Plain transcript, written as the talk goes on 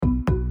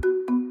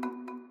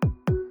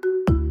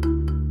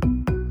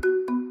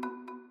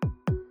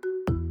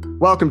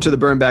Welcome to the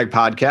Burn Bag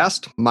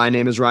Podcast. My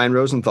name is Ryan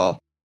Rosenthal.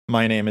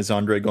 My name is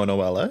Andre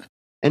Gonoella.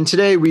 And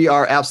today we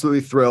are absolutely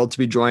thrilled to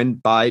be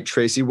joined by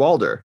Tracy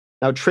Walder.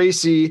 Now,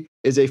 Tracy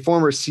is a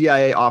former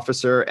CIA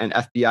officer and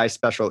FBI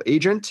special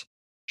agent.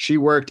 She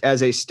worked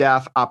as a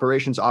staff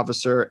operations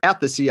officer at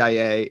the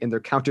CIA in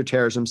their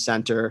counterterrorism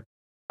center,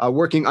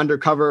 working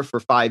undercover for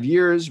 5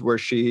 years, where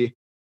she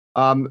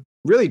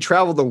really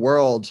traveled the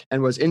world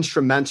and was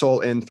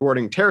instrumental in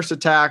thwarting terrorist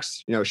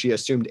attacks. She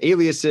assumed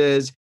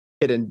aliases,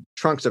 hid in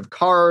trunks of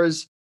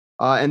cars.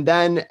 And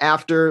then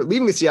after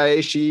leaving the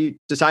CIA, she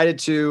decided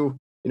to,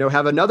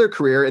 have another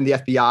career in the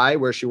FBI,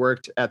 where she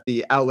worked at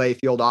the LA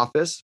field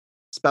office,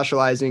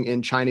 specializing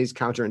in Chinese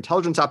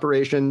counterintelligence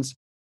operations.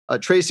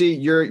 Tracy,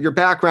 your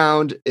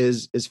background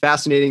is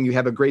fascinating. You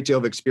have a great deal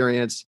of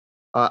experience.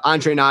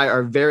 Andre and I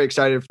are very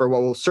excited for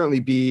what will certainly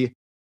be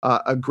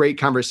a great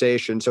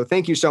conversation. So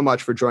thank you so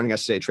much for joining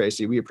us today,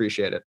 Tracy. We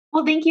appreciate it.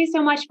 Well, thank you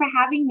so much for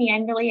having me.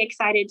 I'm really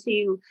excited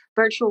to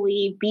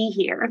virtually be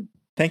here.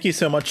 Thank you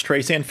so much,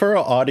 Tracy. And for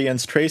our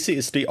audience, Tracy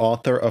is the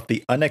author of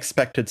The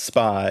Unexpected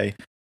Spy.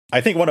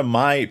 I think one of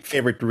my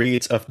favorite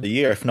reads of the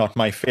year, if not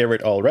my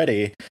favorite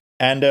already.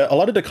 And a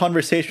lot of the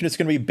conversation is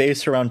going to be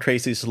based around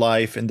Tracy's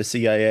life in the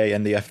CIA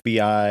and the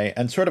FBI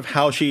and sort of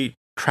how she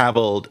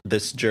traveled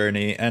this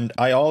journey. And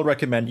I all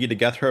recommend you to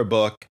get her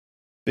book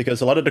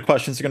because a lot of the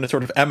questions are going to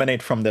sort of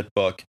emanate from that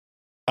book.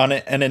 On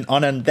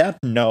that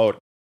note,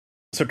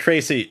 so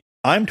Tracy,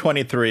 I'm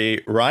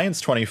 23,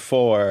 Ryan's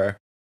 24,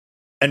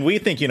 and we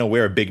think,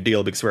 we're a big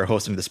deal because we're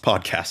hosting this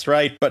podcast,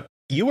 right? But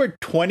you were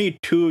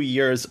 22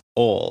 years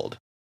old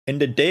in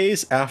the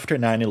days after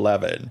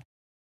 9/11.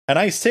 And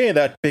I say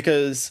that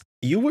because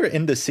you were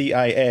in the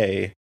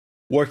CIA,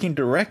 working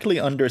directly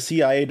under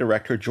CIA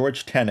Director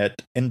George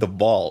Tenet in the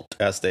vault,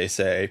 as they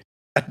say,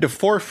 at the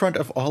forefront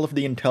of all of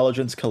the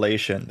intelligence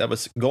collation that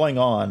was going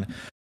on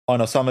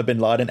Osama bin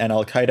Laden and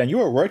Al-Qaeda. And you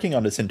were working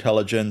on this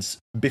intelligence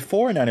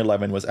before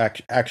 9/11 was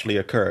actually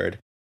occurred.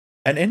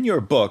 And in your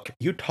book,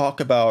 you talk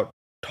about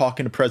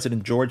talking to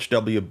President George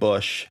W.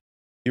 Bush.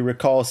 You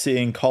recall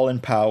seeing Colin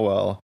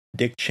Powell,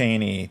 Dick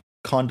Cheney,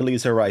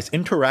 Condoleezza Rice,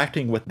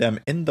 interacting with them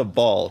in the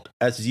vault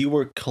as you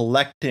were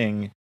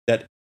collecting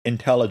that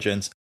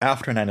intelligence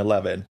after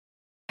 9/11.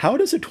 How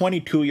does a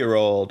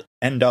 22-year-old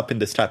end up in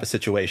this type of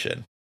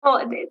situation?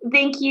 Well,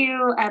 thank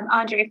you,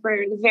 Andre, for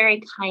the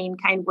very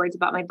kind words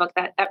about my book.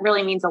 That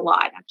really means a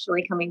lot,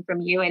 actually, coming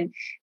from you. And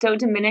don't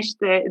diminish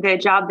the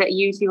job that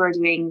you two are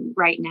doing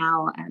right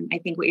now. I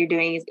think what you're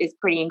doing is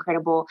pretty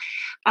incredible.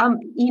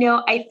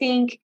 I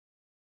think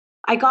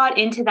I got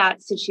into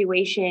that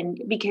situation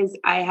because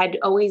I had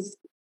always,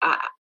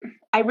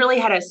 I really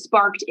had a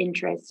sparked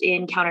interest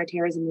in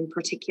counterterrorism in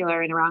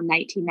particular in around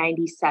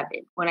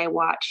 1997 when I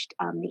watched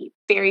the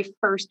very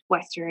first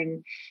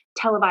Western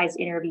televised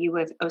interview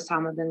with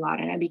Osama bin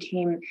Laden. I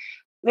became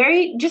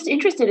very just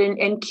interested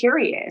and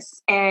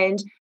curious.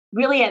 And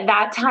really at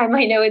that time,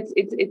 I know it's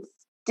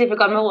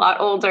difficult. I'm a lot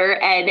older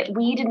and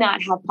we did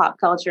not have pop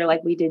culture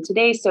like we did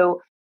today.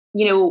 So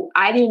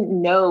I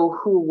didn't know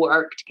who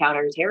worked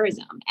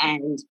counterterrorism.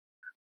 And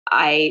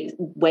I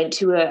went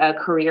to a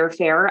career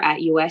fair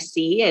at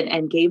USC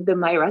and gave them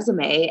my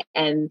resume,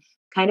 and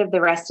kind of the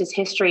rest is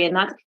history. And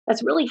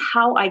that's really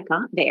how I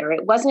got there.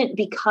 It wasn't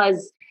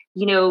because,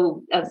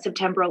 of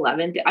September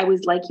 11th. I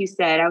was, like you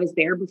said, I was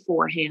there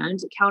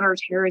beforehand.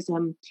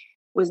 Counterterrorism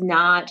was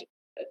not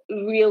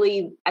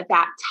really at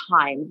that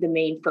time the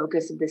main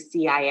focus of the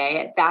CIA.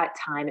 At that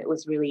time, it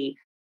was really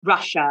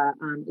Russia,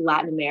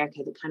 Latin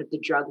America, the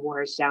drug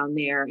wars down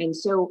there. And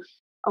so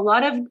a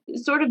lot of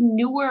sort of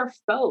newer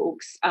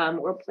folks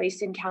were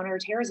placed in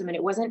counterterrorism, and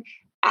it wasn't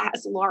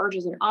as large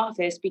as an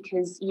office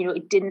because,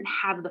 it didn't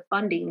have the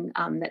funding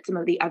that some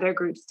of the other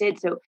groups did.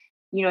 So,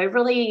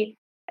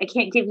 I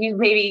can't give you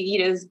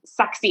maybe,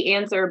 sexy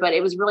answer, but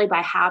it was really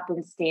by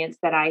happenstance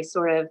that I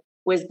sort of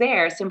was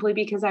there simply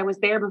because I was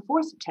there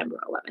before September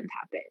 11th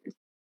happened.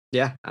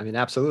 Yeah,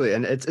 absolutely.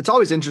 And it's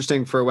always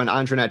interesting for when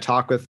Andre and I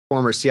talk with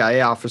former CIA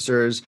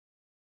officers,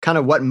 kind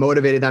of what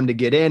motivated them to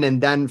get in. And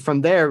then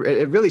from there,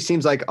 it really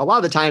seems like a lot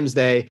of the times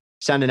they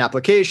send an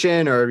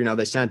application or,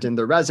 they sent in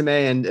their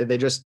resume and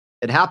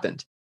it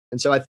happened.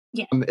 And so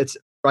it's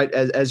right.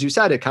 As you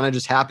said, it kind of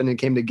just happened and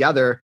came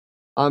together.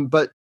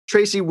 But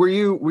Tracy, were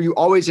you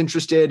always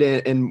interested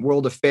in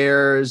world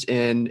affairs,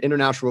 in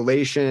international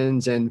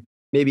relations, and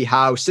maybe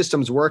how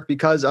systems work?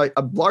 Because a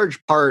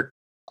large part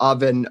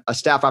of a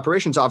staff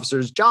operations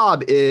officer's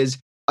job is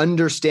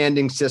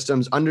understanding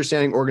systems,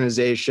 understanding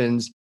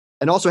organizations,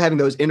 and also having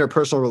those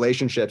interpersonal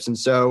relationships. And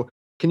so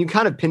can you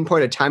kind of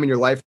pinpoint a time in your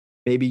life,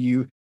 maybe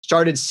you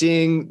started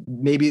seeing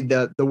maybe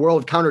the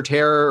world of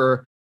counterterror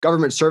or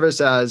government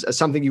service as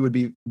something you would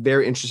be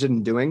very interested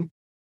in doing?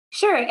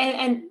 Sure.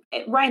 And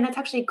Ryan, that's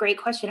actually a great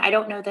question. I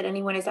don't know that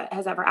anyone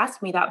has ever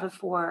asked me that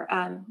before.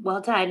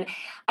 Well done.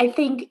 I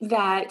think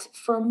that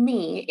for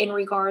me, in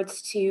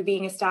regards to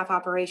being a staff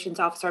operations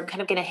officer, I'm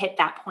kind of going to hit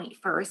that point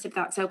first, if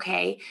that's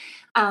okay.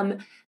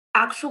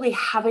 actually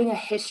having a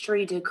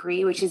history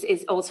degree, which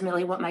is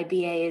ultimately what my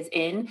BA is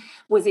in,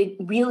 was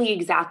really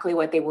exactly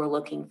what they were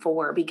looking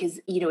for, because,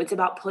 it's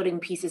about putting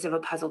pieces of a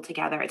puzzle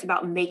together. It's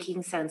about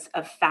making sense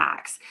of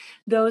facts.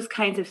 Those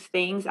kinds of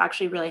things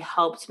actually really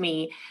helped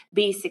me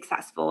be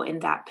successful in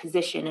that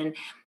position. And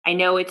I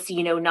know it's,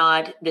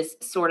 not this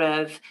sort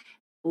of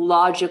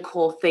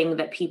logical thing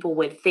that people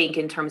would think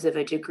in terms of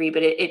a degree,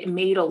 but it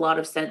made a lot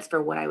of sense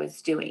for what I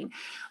was doing.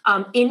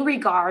 In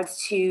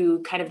regards to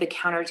kind of the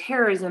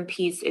counterterrorism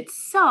piece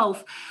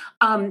itself,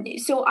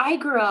 so I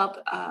grew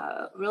up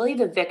really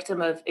the victim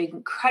of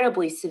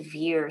incredibly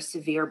severe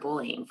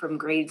bullying from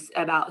grades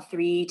about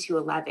 3 to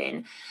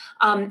 11.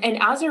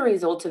 And as a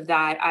result of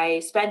that, I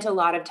spent a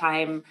lot of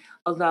time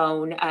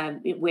alone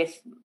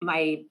with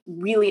my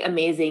really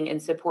amazing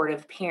and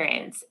supportive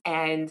parents.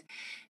 And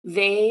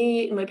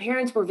my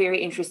parents were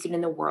very interested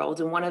in the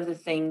world. And one of the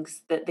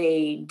things that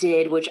they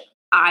did, which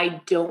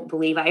I don't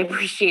believe I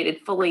appreciated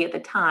fully at the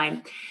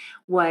time,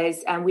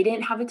 was we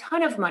didn't have a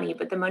ton of money,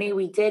 but the money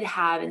we did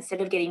have, instead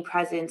of getting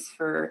presents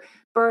for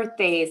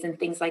birthdays and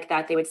things like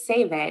that, they would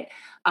save it.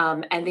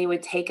 And they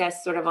would take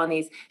us sort of on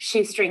these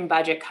shoestring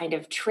budget kind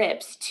of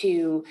trips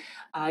to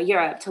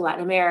Europe, to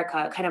Latin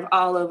America, kind of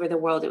all over the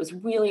world. It was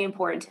really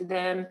important to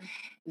them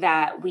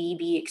that we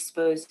be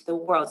exposed to the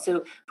world.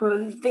 So from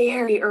a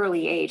very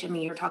early age, I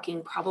mean, you're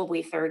talking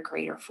probably third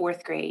grade or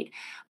fourth grade,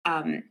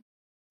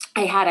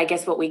 I had, I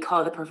guess, what we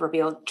call the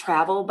proverbial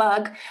travel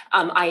bug.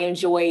 I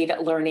enjoyed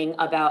learning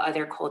about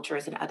other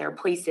cultures and other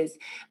places.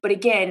 But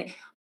again,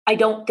 I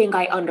don't think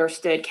I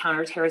understood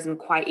counterterrorism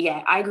quite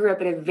yet. I grew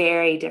up at a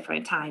very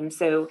different time.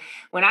 So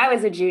when I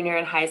was a junior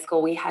in high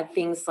school, we had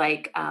things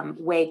like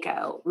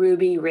Waco,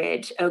 Ruby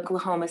Ridge,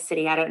 Oklahoma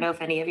City. I don't know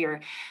if any of your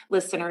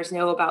listeners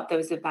know about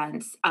those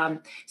events.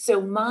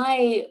 So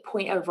my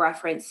point of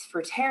reference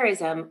for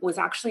terrorism was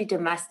actually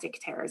domestic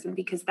terrorism,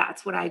 because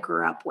that's what I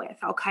grew up with.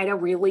 Al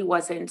Qaeda really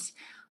wasn't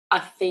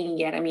a thing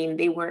yet. I mean,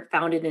 they weren't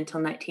founded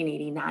until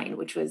 1989,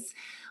 which was,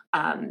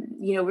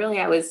 really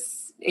I was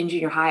in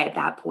junior high at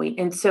that point.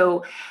 And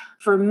so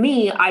for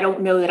me, I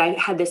don't know that I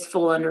had this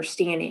full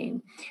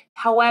understanding.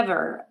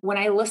 However, when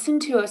I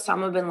listened to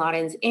Osama bin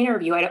Laden's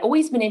interview, I'd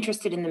always been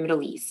interested in the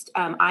Middle East.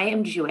 I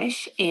am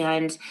Jewish,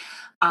 and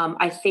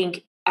I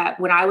think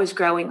when I was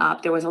growing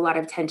up, there was a lot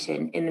of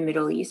tension in the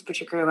Middle East,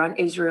 particularly around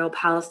Israel,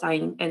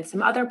 Palestine, and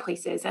some other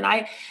places. And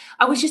I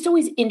was just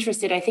always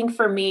interested. I think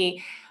for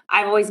me,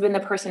 I've always been the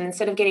person,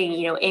 instead of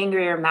getting,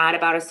 angry or mad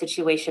about a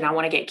situation, I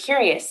want to get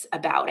curious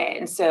about it.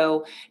 And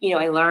so,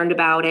 I learned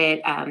about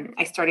it.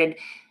 I started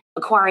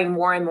acquiring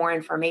more and more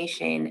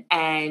information.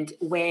 And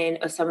when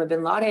Osama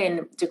bin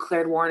Laden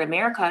declared war on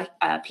America,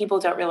 people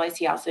don't realize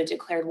he also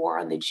declared war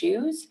on the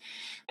Jews.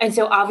 And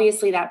so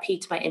obviously that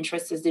piqued my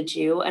interest as a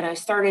Jew. And I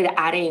started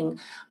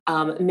adding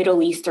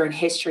Middle Eastern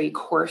history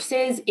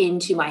courses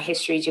into my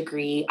history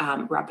degree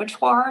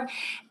repertoire.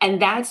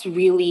 And that's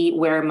really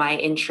where my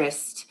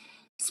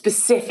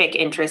specific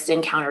interest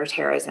in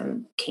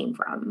counterterrorism came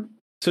from.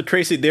 So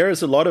Tracy,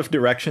 there's a lot of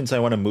directions I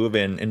want to move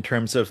in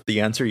terms of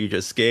the answer you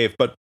just gave.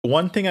 But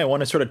one thing I want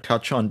to sort of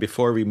touch on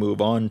before we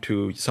move on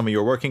to some of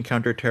your work in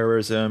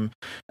counterterrorism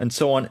and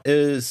so on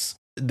is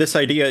this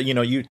idea,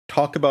 you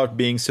talk about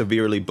being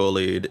severely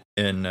bullied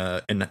in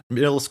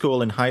middle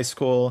school and high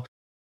school.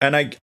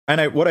 And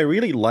what I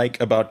really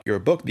like about your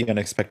book, The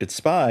Unexpected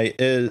Spy,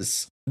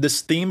 is this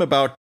theme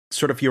about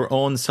sort of your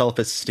own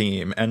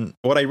self-esteem. And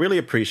what I really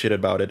appreciate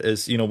about it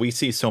is, we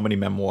see so many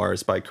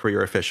memoirs by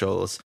career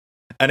officials,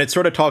 and it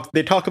sort of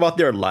they talk about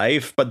their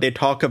life, but they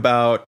talk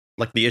about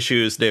like the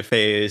issues they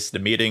face, the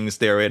meetings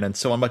they're in, and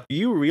so on. But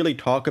you really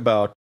talk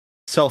about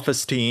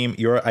self-esteem,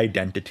 your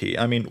identity.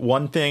 I mean,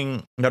 one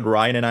thing that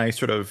Ryan and I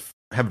sort of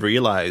have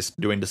realized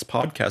doing this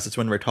podcast is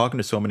when we're talking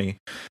to so many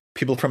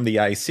people from the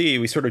IC,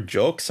 we sort of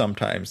joke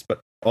sometimes,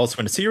 but also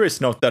on a serious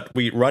note, that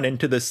we run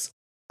into this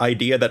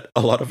idea that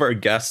a lot of our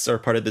guests are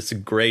part of this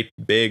great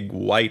big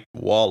white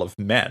wall of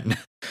men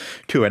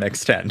to an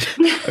extent.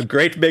 A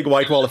great big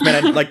white wall of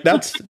men. And like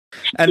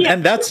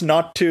and that's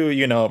not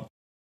to,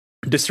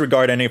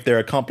 disregard any of their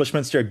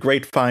accomplishments. They're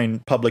great,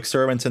 fine public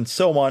servants and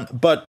so on.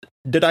 But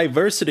the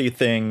diversity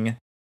thing,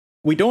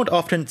 we don't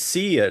often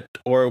see it,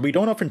 or we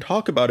don't often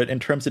talk about it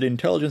in terms of the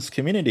intelligence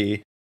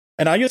community.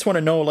 And I just want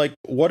to know, like,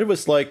 what it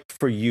was like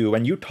for you.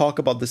 And you talk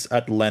about this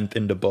at length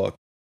in the book.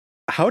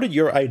 How did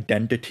your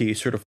identity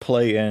sort of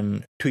play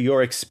in to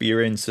your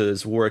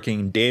experiences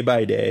working day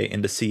by day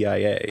in the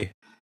CIA?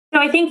 So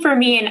I think for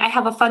me, and I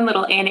have a fun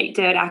little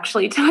anecdote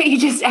actually to what you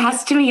just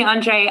asked me,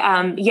 Andre.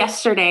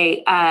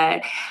 Yesterday,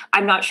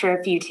 I'm not sure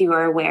if you two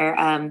are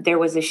aware, there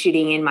was a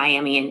shooting in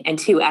Miami, and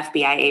 2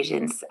 FBI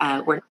agents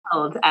were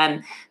killed.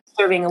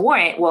 Serving a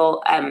warrant.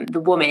 Well, the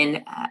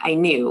woman I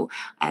knew,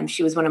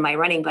 she was one of my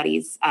running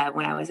buddies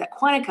when I was at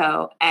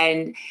Quantico.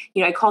 And,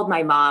 I called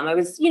my mom. I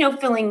was,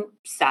 feeling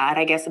sad,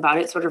 I guess, about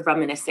it, sort of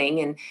reminiscing.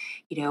 And,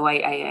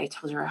 I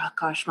told her, oh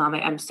gosh, Mom,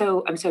 I'm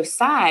so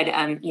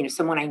sad.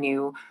 Someone I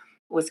knew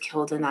was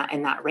killed in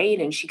that raid.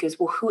 And she goes,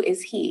 well, who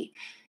is he?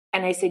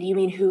 And I said, you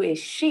mean, who is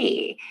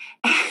she?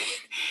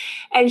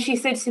 And she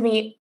said to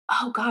me,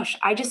 oh gosh,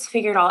 I just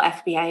figured all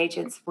FBI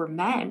agents were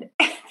men.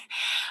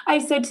 I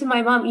said to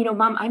my mom,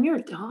 Mom, I'm your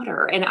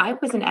daughter and I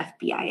was an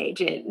FBI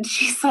agent. And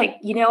she's like,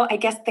 I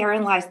guess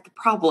therein lies the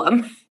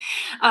problem.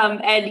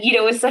 And,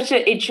 it was such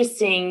an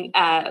interesting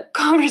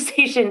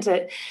conversation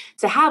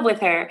to have with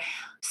her.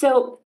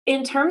 So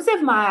in terms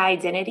of my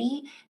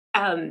identity,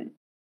 um,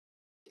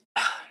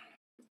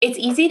 it's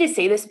easy to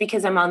say this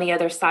because I'm on the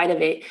other side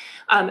of it.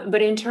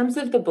 But in terms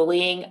of the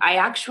bullying, I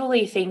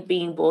actually think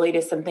being bullied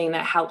is something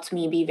that helped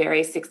me be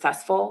very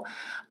successful,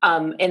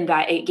 in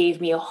that it gave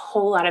me a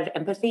whole lot of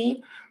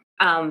empathy.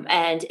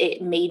 And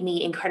it made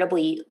me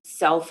incredibly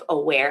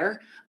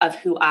self-aware of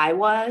who I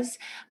was.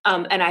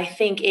 And I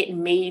think it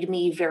made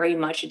me very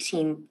much a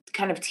team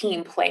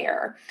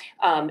player,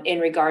 in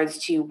regards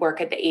to work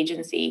at the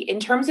agency.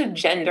 In terms of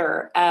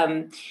gender,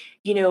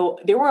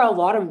 there were a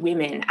lot of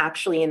women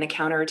actually in the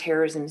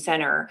counterterrorism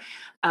center.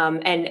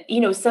 And,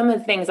 some of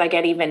the things I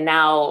get even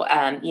now,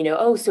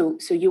 oh,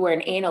 so you were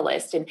an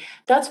analyst. And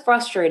that's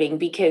frustrating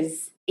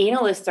because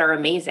analysts are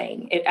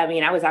amazing.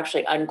 I was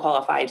actually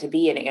unqualified to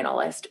be an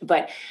analyst,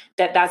 but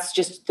that's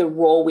just the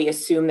role we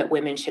assume that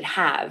women should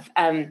have.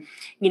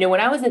 When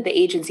I was at the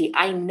agency,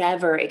 I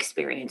never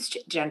experienced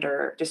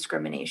gender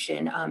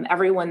discrimination.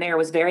 Everyone there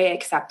was very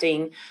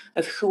accepting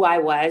of who I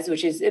was,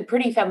 which is a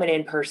pretty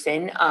feminine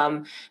person,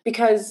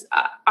 because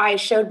I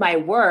showed my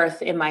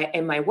worth in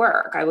my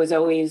work. I was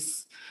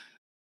always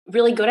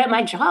really good at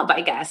my job,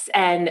 I guess.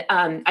 And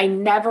I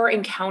never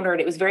encountered,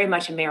 it was very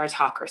much a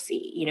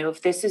meritocracy.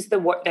 If this is the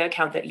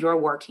account that you're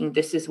working,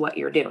 this is what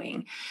you're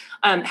doing.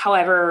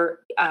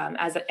 However,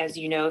 as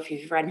you know, if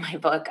you've read my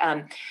book,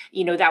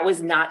 that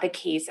was not the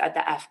case at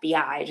the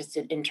FBI, just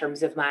in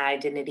terms of my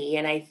identity.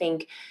 And I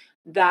think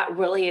that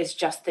really is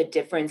just the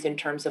difference in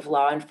terms of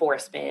law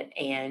enforcement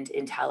and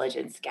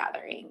intelligence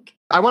gathering.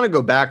 I want to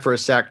go back for a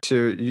sec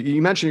to,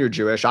 you mentioned you're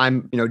Jewish.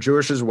 I'm,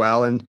 Jewish as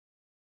well. And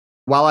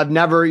while I've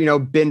never,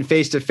 been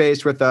face to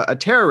face with a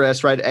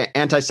terrorist, right?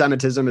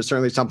 Anti-Semitism is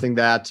certainly something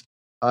that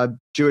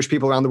Jewish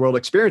people around the world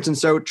experience. And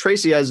so,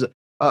 Tracy, as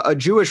a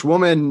Jewish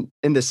woman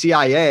in the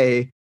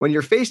CIA, when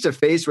you're face to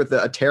face with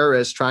a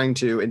terrorist trying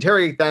to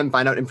interrogate them,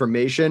 find out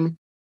information,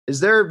 is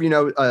there,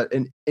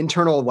 an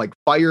internal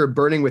fire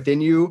burning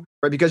within you,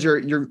 right? Because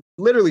you're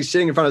literally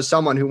sitting in front of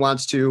someone who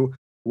wants to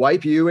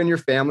wipe you and your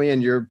family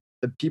and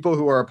the people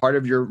who are a part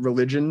of your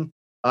religion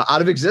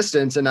out of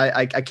existence. And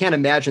I can't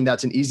imagine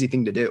that's an easy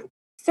thing to do.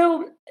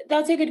 So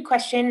that's a good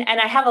question. And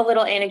I have a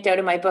little anecdote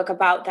in my book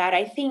about that.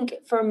 I think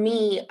for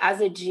me as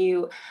a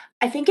Jew,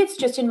 I think it's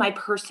just in my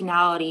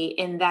personality,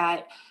 in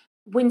that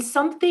when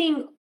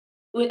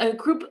a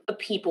group of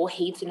people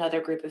hates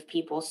another group of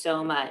people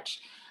so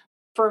much,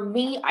 for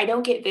me, I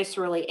don't get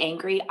viscerally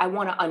angry. I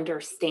want to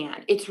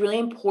understand. It's really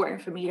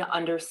important for me to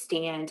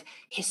understand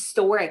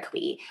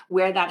historically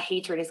where that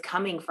hatred is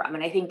coming from.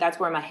 And I think that's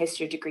where my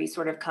history degree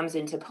sort of comes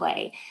into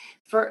play.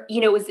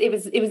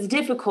 It was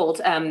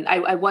difficult.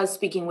 I was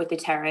speaking with the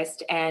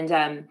terrorist, and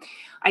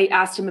I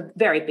asked him a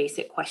very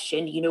basic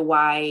question.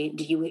 Why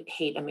do you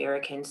hate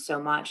Americans so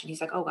much? And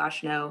he's like, oh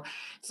gosh, no,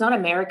 it's not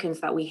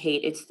Americans that we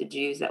hate. It's the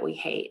Jews that we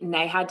hate. And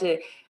I had to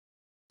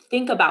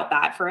think about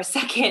that for a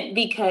second,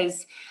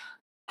 because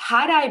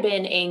had I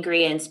been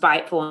angry and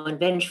spiteful and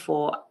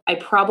vengeful, I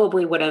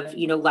probably would have,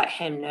 let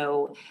him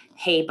know,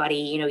 hey, buddy,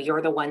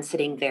 you're the one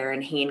sitting there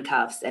in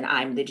handcuffs and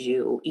I'm the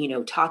Jew,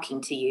 talking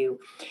to you.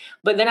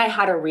 But then I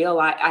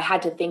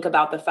had to think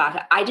about the fact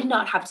that I did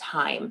not have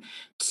time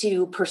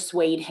to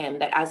persuade him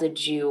that as a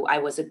Jew, I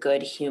was a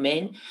good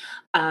human.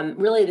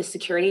 Really, the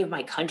security of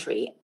my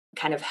country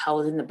kind of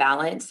held in the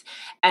balance.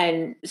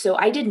 And so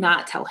I did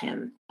not tell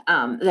him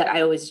that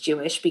I was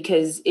Jewish,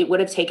 because it would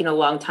have taken a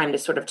long time to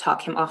sort of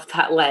talk him off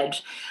that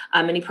ledge.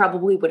 And he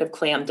probably would have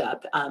clammed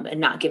up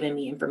and not given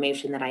me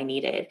information that I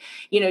needed.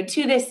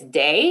 To this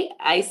day,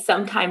 I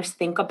sometimes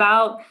think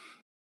about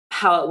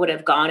how it would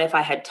have gone if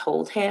I had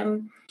told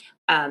him.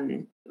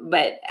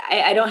 But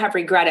I don't have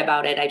regret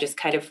about it. I just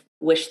kind of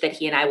wish that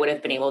he and I would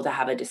have been able to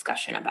have a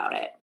discussion about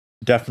it.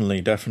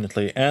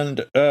 Definitely.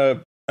 And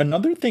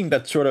another thing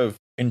that sort of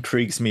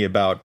intrigues me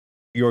about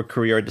your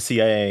career at the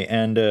CIA,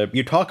 and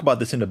you talk about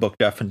this in the book,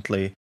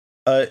 definitely,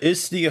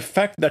 is the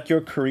effect that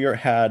your career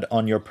had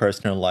on your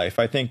personal life.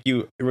 I think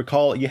you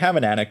have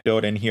an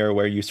anecdote in here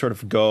where you sort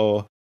of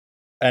go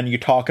and you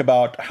talk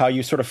about how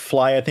you sort of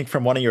fly, I think,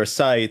 from one of your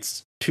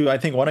sites to, I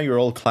think, one of your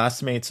old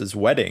classmates'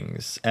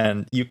 weddings.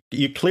 And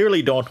you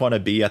clearly don't want to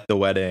be at the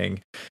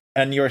wedding.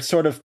 And you're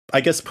sort of,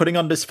 I guess, putting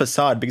on this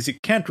facade because you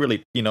can't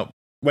really,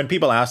 when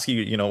people ask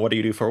you, what do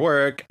you do for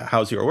work?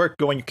 How's your work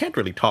going? You can't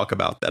really talk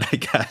about that, I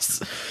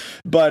guess.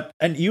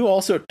 And you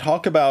also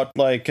talk about,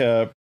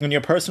 in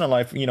your personal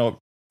life,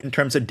 in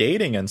terms of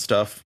dating and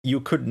stuff, you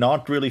could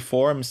not really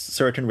form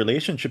certain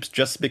relationships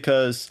just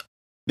because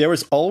there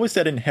was always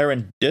that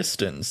inherent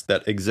distance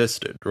that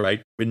existed,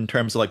 right? In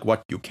terms of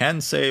what you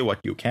can say, what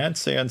you can't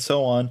say, and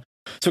so on.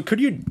 So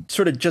could you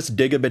sort of just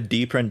dig a bit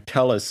deeper and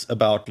tell us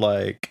about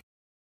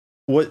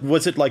what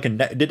was it like?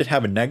 Did it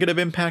have a negative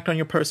impact on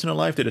your personal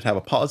life? Did it have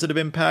a positive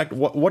impact?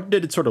 What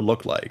did it sort of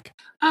look like?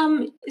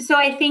 So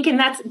I think, and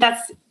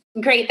that's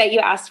Great that you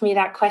asked me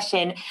that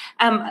question.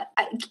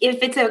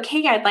 If it's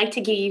okay, I'd like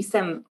to give you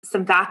some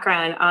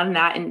background on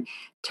that in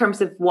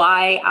terms of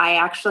why I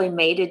actually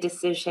made a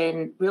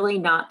decision really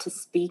not to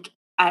speak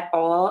at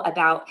all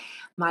about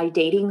my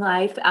dating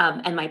life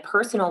and my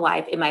personal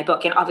life in my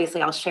book. And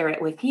obviously, I'll share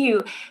it with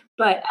you.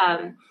 But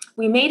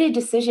we made a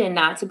decision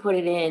not to put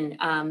it in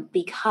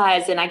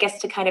because, and I guess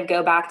to kind of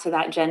go back to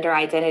that gender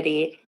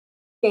identity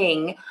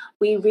thing,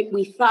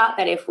 we thought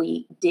that if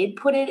we did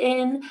put it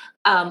in,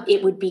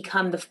 it would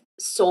become the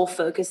sole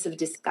focus of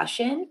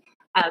discussion.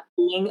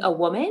 Being a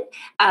woman.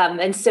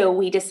 And so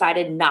we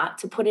decided not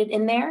to put it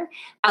in there.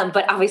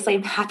 But obviously,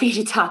 I'm happy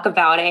to talk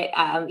about it,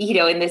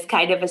 in this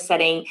kind of a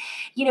setting.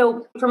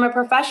 From a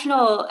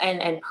professional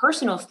and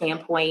personal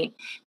standpoint,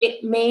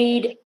 it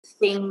made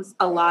things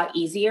a lot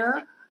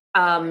easier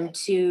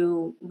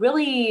to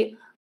really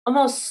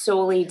almost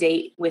solely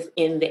date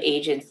within the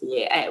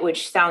agency,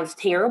 which sounds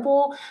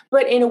terrible,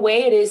 but in a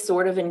way it is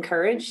sort of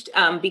encouraged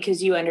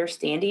because you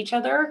understand each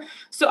other.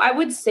 So I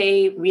would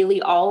say really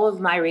all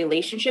of my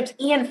relationships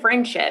and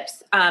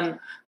friendships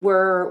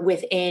were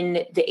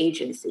within the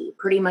agency.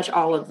 Pretty much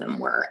all of them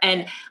were.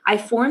 And I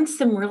formed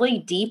some really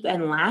deep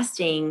and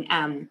lasting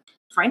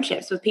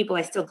friendships with people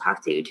I still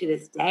talk to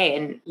this day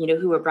and,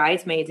 who were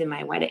bridesmaids in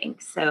my wedding.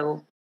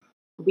 So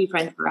we'll be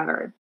friends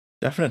forever.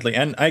 Definitely.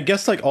 And I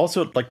guess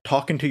also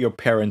talking to your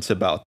parents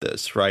about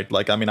this, right?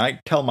 I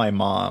tell my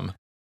mom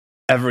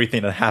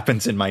everything that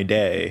happens in my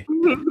day.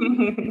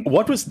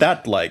 What was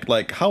that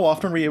like? How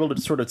often were you able to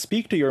sort of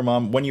speak to your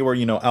mom when you were,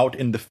 out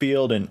in the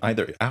field in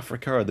either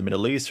Africa or the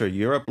Middle East or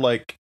Europe?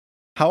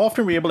 How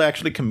often were you able to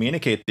actually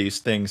communicate these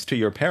things to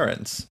your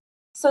parents?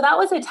 So that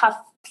was a tough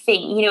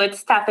thing.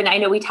 It's tough. And I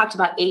know we talked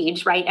about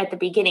age right at the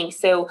beginning.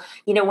 So,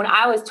 when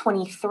I was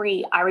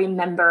 23, I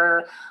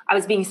remember I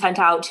was being sent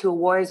out to a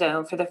war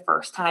zone for the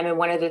first time. And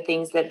one of the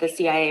things that the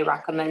CIA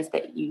recommends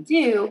that you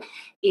do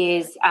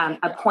is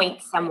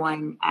appoint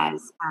someone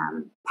as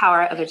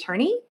power of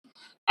attorney.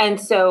 And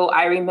so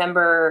I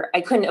remember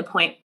I couldn't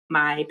appoint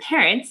my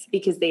parents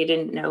because they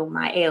didn't know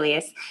my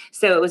alias.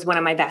 So it was one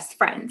of my best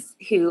friends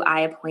who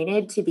I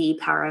appointed to be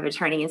power of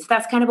attorney. And so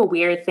that's kind of a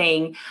weird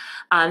thing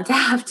to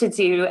have to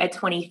do at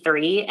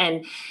 23.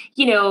 And,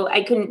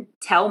 I couldn't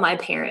tell my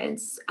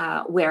parents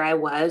where I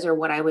was or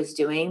what I was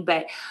doing,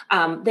 but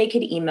they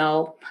could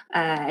email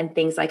and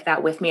things like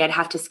that with me. I'd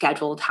have to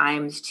schedule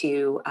times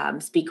to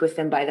speak with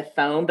them by the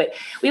phone, but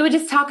we would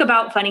just talk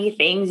about funny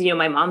things.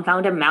 My mom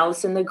found a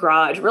mouse in the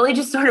garage, really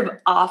just sort of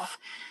off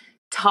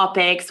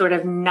topic, sort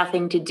of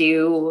nothing to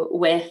do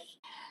with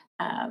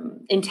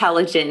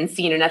intelligence,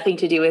 nothing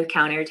to do with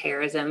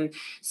counterterrorism.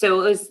 So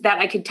it was that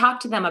I could talk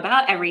to them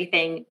about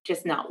everything,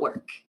 just not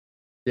work.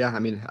 Yeah,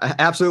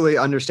 absolutely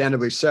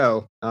understandably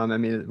so. One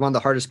of the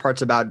hardest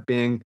parts about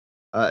being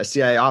a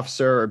CIA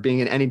officer or being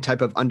in any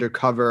type of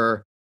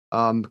undercover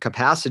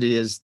capacity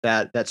is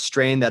that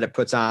strain that it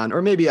puts on,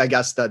 or maybe I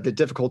guess the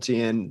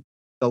difficulty in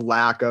the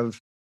lack of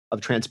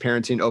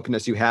transparency and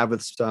openness you have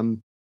with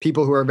some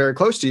people who are very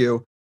close to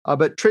you.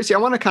 But Tracy, I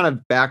want to kind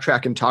of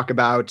backtrack and talk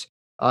about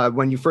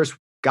when you first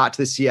got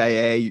to the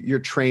CIA, your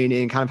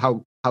training, kind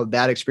of how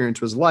that experience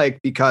was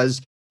like,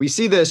 because we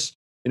see this,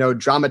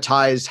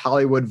 dramatized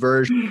Hollywood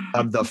version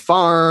of The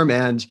Farm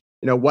and,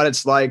 what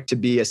it's like to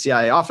be a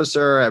CIA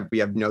officer. We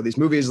have, these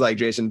movies like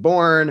Jason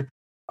Bourne.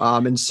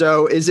 And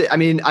so is it,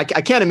 I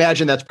can't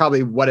imagine that's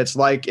probably what it's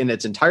like in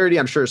its entirety.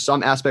 I'm sure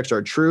some aspects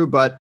are true,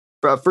 but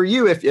for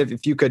you,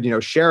 if you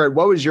could, share it,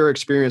 what was your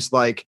experience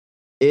like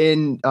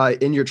in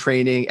your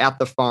training at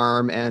the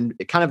farm and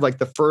kind of like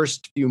the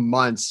first few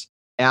months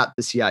at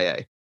the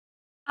CIA?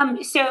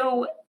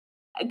 So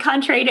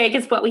contrary to, I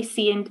guess, what we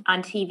see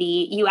on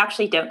TV, you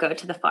actually don't go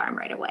to the farm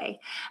right away.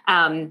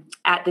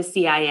 At the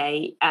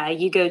CIA,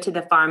 you go to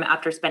the farm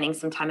after spending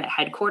some time at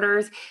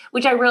headquarters,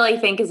 which I really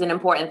think is an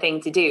important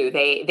thing to do.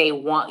 They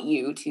want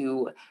you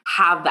to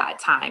have that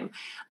time.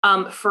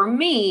 For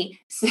me,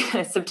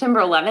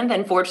 September 11th,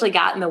 unfortunately,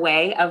 got in the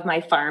way of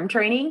my farm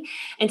training.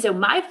 And so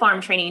my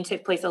farm training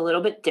took place a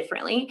little bit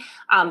differently.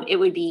 It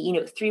would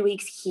be, 3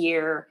 weeks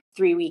here,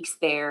 3 weeks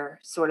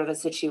there, sort of a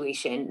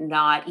situation,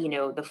 not,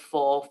 the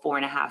full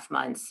 4.5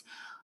 months,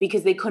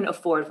 because they couldn't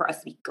afford for us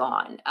to be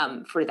gone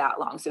for that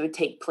long. So it would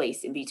take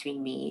place in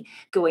between me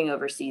going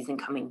overseas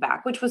and coming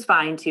back, which was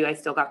fine too. I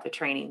still got the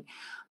training.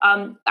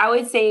 I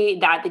would say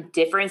that the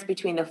difference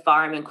between the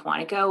farm and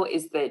Quantico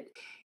is that,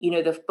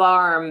 the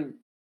farm,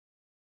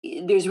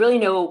 there's really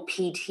no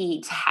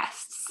PT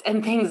tests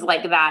and things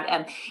like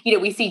that.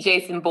 We see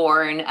Jason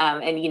Bourne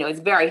and, it's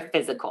very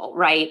physical,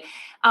 right?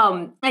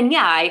 And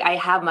yeah, I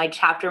have my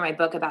chapter in my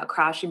book about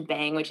crash and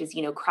bang, which is,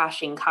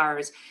 crashing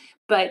cars.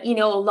 But,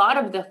 a lot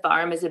of the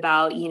farm is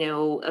about,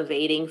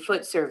 evading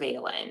foot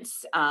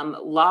surveillance,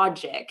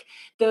 logic,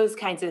 those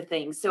kinds of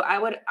things. So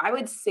I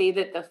would say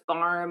that the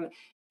farm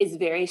is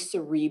very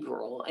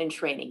cerebral in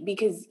training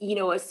because,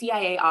 a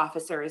CIA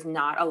officer is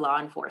not a law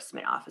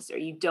enforcement officer.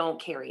 You don't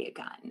carry a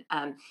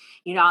gun.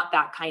 You're not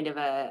that kind of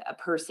a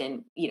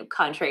person,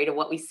 contrary to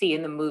what we see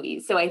in the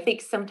movies. So I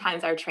think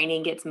sometimes our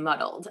training gets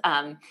muddled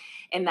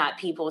in that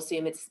people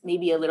assume it's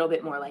maybe a little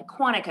bit more like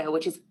Quantico,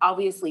 which is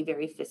obviously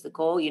very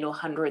physical,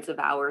 hundreds of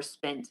hours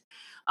spent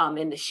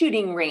in the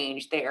shooting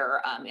range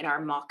there, in our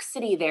mock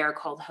city there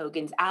called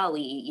Hogan's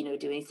Alley,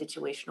 doing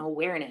situational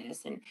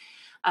awareness.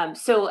 And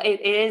so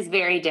it is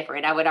very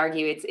different. I would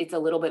argue it's a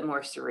little bit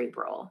more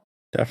cerebral.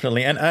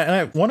 Definitely. And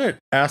I want to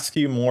ask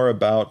you more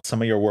about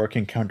some of your work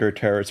in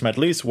counterterrorism, at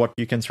least what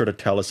you can sort of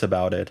tell us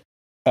about it.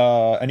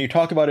 And you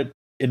talk about it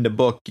in the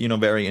book,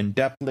 very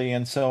in-depthly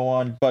and so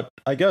on. But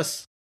I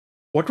guess,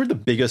 what were the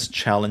biggest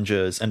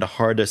challenges and the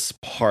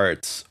hardest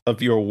parts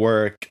of your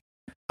work,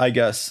 I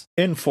guess,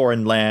 in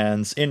foreign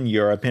lands, in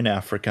Europe, in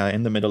Africa,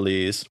 in the Middle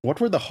East? What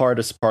were the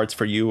hardest parts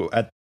for you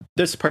at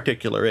this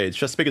particular age?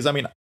 Just because,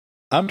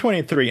 I'm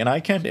 23 and I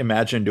can't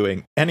imagine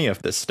doing any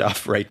of this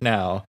stuff right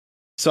now.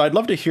 So I'd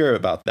love to hear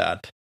about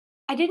that.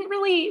 I didn't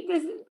really,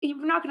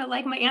 you're not going to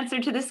like my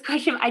answer to this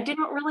question. I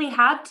didn't really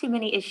have too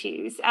many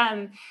issues.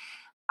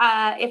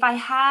 If I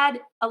had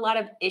a lot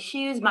of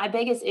issues, my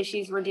biggest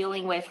issues were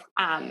dealing with,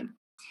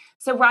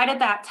 so right at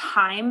that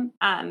time,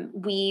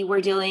 we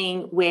were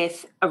dealing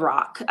with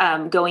Iraq,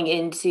 going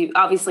into,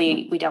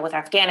 obviously we dealt with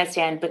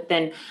Afghanistan, but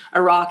then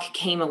Iraq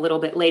came a little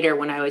bit later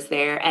when I was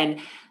there.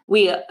 And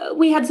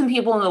we had some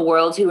people in the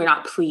world who were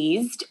not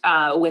pleased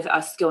with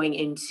us going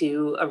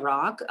into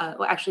Iraq.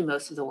 Well, actually,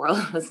 most of the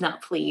world was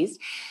not pleased.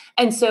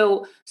 And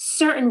so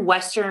certain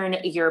Western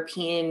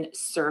European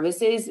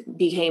services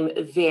became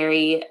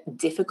very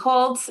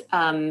difficult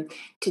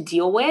to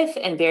deal with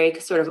and very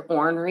sort of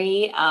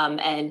ornery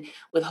and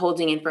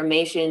withholding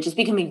information, just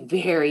becoming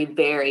very,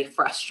 very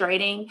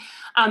frustrating.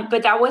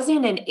 But that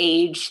wasn't an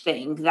age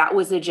thing. That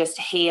was just,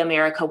 hey,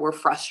 America, we're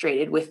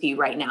frustrated with you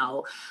right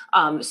now,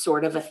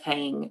 sort of a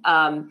thing.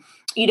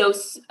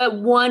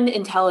 One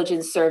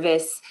intelligence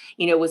service,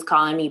 was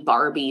calling me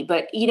Barbie,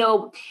 but,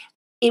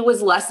 it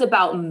was less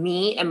about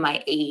me and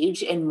my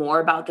age and more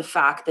about the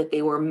fact that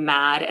they were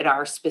mad at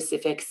our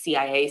specific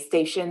CIA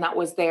station that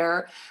was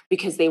there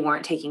because they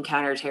weren't taking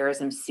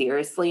counterterrorism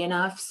seriously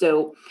enough.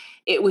 So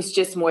it was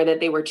just more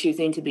that they were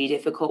choosing to be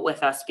difficult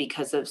with us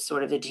because of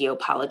sort of the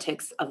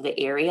geopolitics of the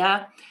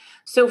area.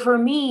 So for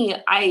me,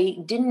 I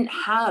didn't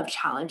have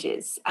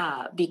challenges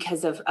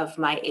because of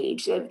my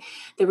age.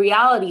 The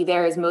reality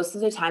there is most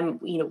of the time,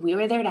 we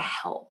were there to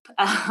help,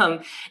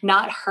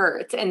 not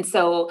hurt. And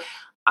so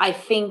I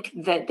think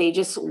that they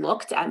just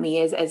looked at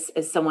me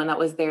as someone that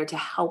was there to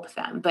help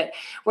them. But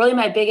really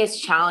my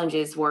biggest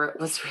challenges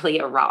was really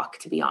Iraq,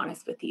 to be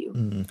honest with you.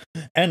 Mm.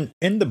 And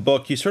in the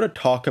book, you sort of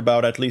talk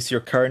about at least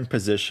your current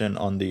position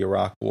on the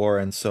Iraq war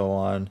and so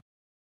on.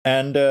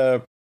 And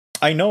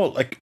I know,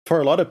 like, for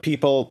a lot of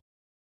people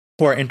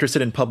who are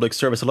interested in public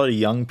service, a lot of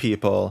young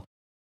people,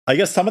 I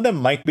guess some of them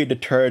might be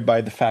deterred by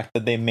the fact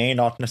that they may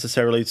not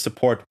necessarily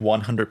support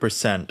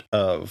 100%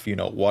 of,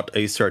 what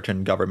a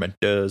certain government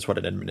does, what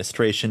an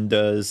administration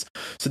does.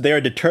 So they are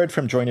deterred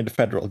from joining the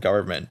federal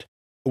government.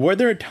 Were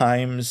there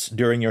times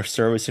during your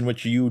service in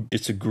which you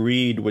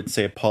disagreed with,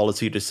 say,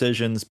 policy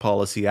decisions,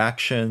 policy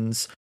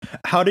actions?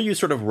 How do you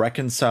sort of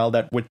reconcile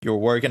that with your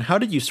work, and how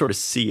did you sort of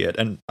see it?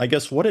 And I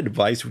guess, what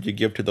advice would you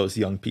give to those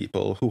young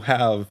people who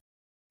have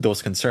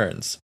those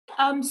concerns?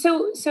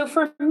 So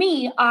for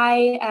me,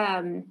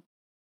 I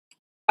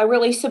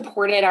really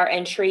supported our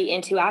entry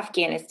into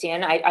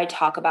Afghanistan. I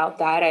talk about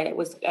that. I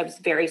was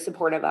very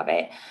supportive of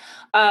it.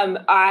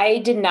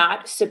 I did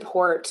not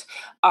support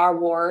our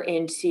war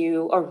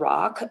into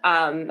Iraq.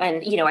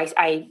 And,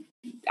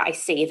 I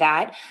say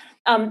that.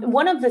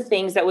 One of the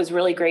things that was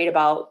really great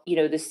about,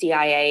 the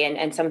CIA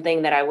and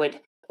something that I would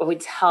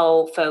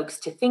tell folks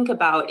to think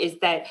about is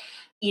that,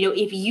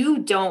 if you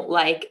don't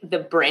like the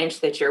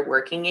branch that you're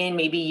working in,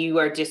 maybe you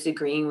are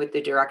disagreeing with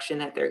the direction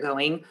that they're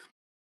going,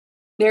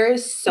 there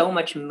is so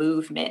much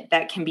movement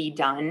that can be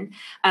done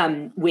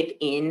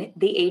within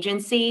the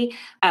agency.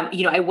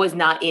 I was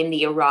not in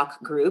the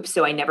Iraq group,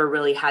 so I never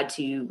really had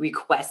to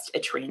request a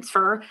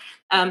transfer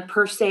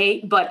per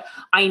se, but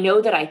I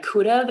know that I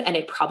could have, and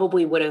it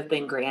probably would have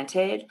been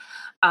granted.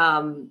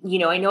 I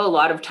know a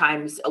lot of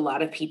times, a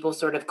lot of people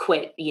sort of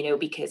quit,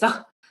 because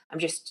I'm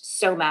just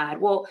so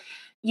mad. Well,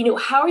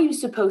 how are you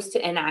supposed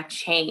to enact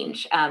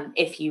change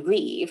if you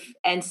leave?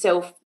 And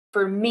so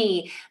for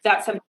me,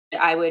 that's something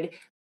that I would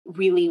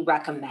really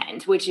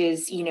recommend, which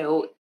is,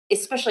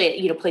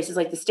 especially at, places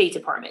like the State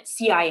Department,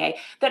 CIA,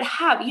 that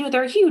have,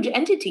 they're huge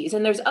entities,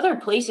 and there's other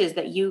places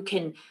that you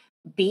can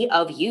be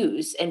of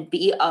use and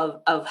be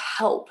of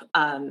help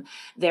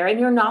there.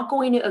 And you're not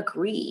going to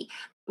agree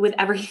with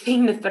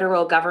everything the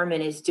federal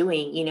government is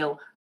doing,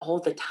 all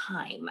the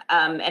time.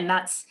 And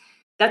that's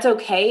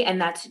okay.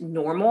 And that's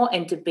normal.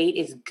 And debate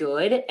is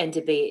good. And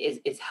debate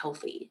is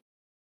healthy.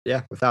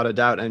 Yeah, without a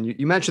doubt. And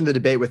you mentioned the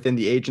debate within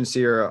the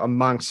agency or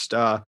amongst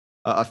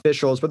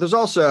officials, but there's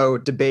also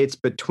debates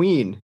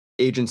between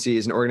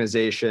agencies and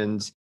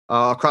organizations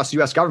across the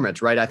U.S.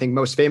 government, right? I think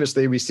most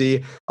famously, we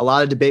see a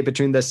lot of debate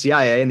between the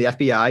CIA and the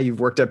FBI. You've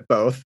worked at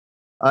both.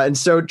 And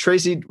so,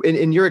 Tracy,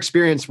 in your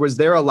experience, was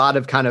there a lot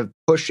of kind of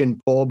push and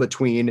pull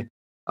between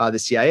the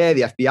CIA,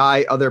 the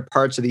FBI, other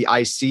parts of the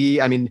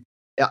IC? I mean,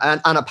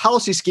 on a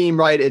policy scheme,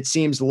 right, it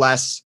seems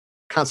less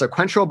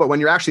consequential, but when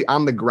you're actually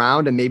on the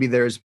ground and maybe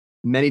there's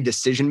many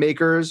decision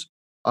makers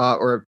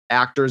or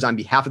actors on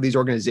behalf of these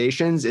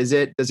organizations, does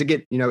it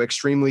get,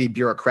 extremely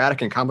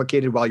bureaucratic and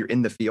complicated while you're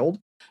in the field?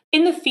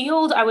 In the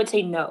field, I would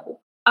say no.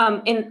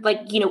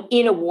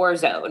 In a war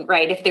zone,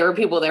 right? If there were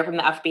people there from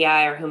the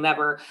FBI or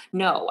whomever,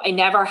 no, I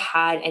never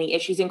had any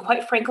issues. And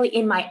quite frankly,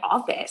 in my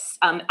office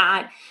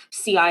at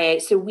CIA,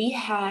 so we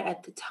had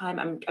at the time,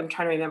 I'm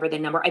trying to remember the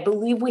number. I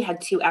believe we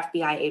had 2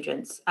 FBI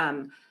agents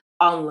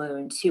on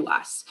loan to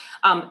us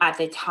at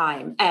the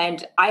time.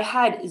 And I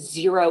had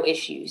 0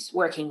 issues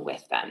working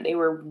with them. They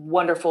were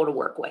wonderful to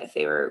work with.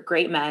 They were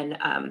great men,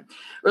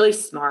 really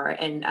smart.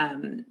 And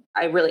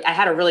I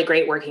had a really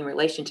great working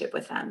relationship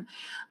with them.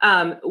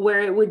 Where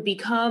it would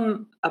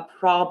become a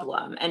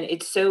problem, and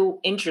it's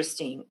so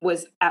interesting,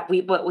 was at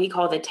what we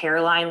call the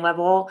tear line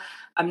level.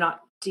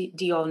 Do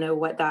you all know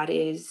what that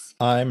is?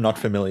 I'm not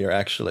familiar,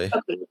 actually.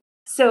 Okay.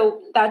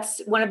 So that's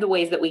one of the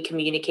ways that we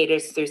communicate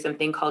is through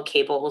something called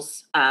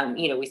cables.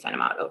 We send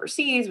them out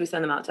overseas, we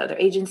send them out to other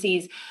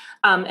agencies.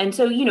 And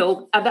so,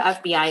 at the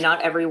FBI,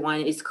 not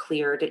everyone is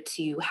cleared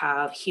to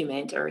have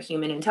human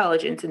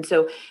intelligence. And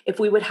so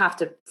if we would have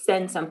to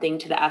send something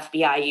to the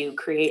FBI, you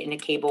create in a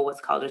cable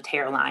what's called a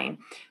tear line,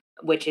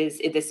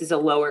 this is a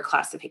lower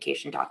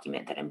classification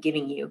document that I'm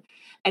giving you.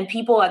 And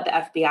people at the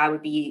FBI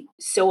would be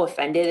so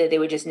offended that they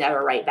would just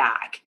never write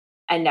back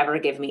and never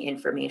give me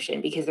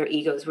information because their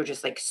egos were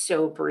just like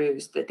so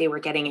bruised that they were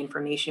getting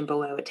information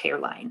below a tear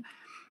line.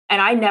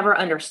 And I never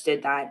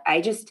understood that.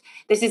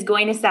 This is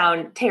going to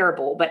sound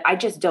terrible, but I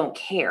just don't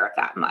care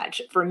that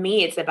much. For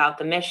me, it's about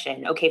the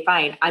mission. Okay,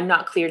 fine. I'm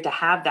not cleared to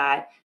have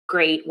that.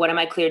 Great. What am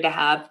I cleared to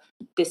have?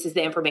 This is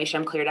the information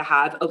I'm clear to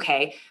have.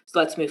 Okay, so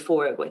let's move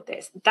forward with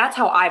this. That's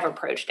how I've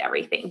approached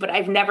everything. But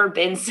I've never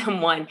been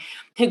someone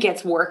who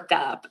gets worked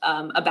up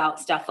about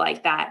stuff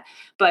like that.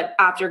 But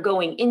after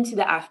going into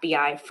the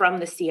FBI from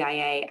the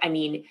CIA, I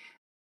mean,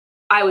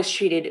 I was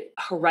treated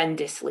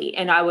horrendously.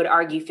 And I would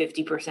argue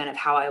 50% of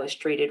how I was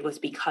treated was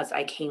because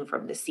I came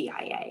from the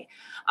CIA.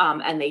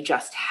 And they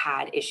just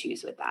had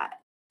issues with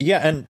that. Yeah,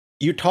 and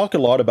you talk a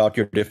lot about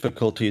your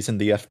difficulties in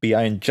the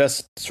FBI, and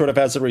just sort of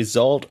as a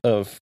result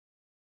of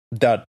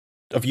that,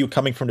 of you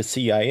coming from the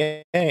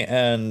CIA.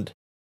 And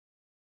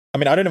I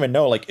mean, I don't even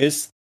know, like,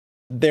 is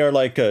there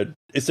like a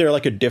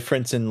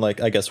difference in,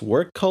 like, I guess,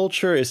 work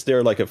culture? Is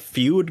there like a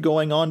feud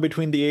going on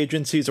between the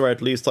agencies, or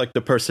at least like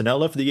the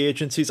personnel of the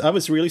agencies? I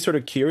was really sort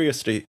of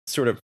curious to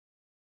sort of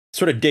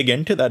dig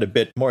into that a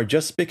bit more,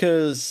 just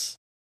because,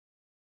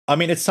 I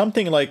mean, it's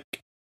something like,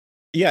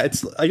 yeah,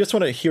 I just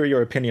want to hear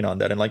your opinion on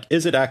that. And like,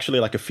 is it actually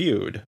like a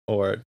feud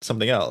or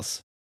something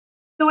else?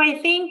 So I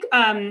think,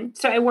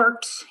 so I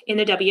worked in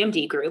the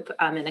WMD group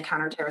in the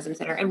Counterterrorism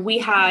Center, and we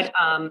had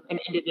an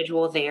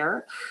individual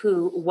there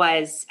who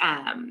was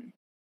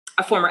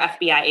a former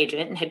FBI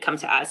agent and had come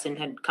to us and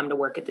had come to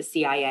work at the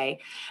CIA.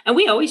 And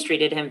we always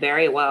treated him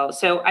very well.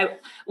 So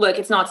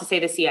it's not to say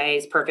the CIA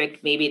is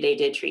perfect. Maybe they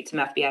did treat some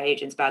FBI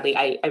agents badly.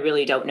 I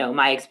really don't know.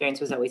 My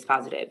experience was always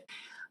positive.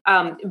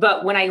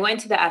 But when I went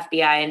to the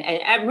FBI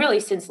and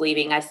really since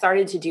leaving, I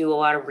started to do a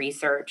lot of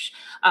research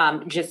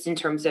just in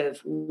terms of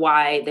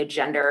why the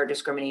gender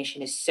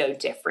discrimination is so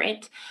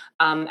different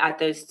at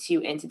those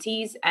 2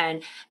 entities.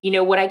 And,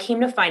 what I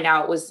came to find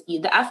out was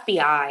the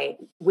FBI,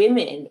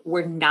 women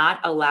were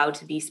not allowed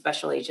to be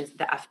special agents at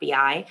the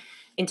FBI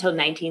until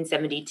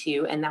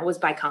 1972, and that was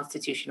by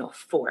constitutional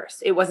force.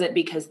 It wasn't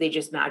because they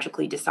just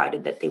magically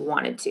decided that they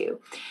wanted to.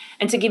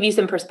 And to give you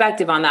some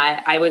perspective on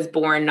that, I was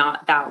born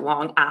not that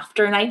long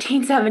after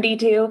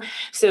 1972,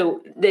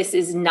 so this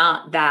is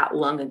not that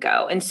long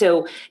ago. And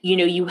so,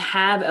 you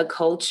have a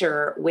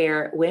culture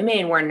where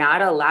women were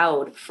not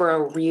allowed for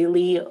a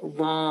really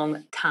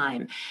long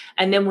time.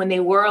 And then when they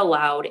were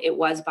allowed, it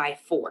was by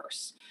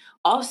force.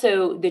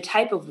 Also, the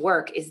type of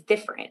work is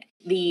different.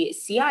 The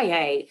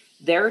CIA,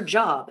 their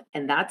job,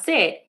 and that's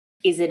it,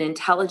 is an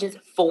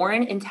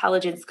foreign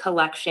intelligence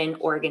collection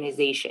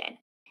organization.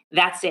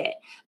 That's it.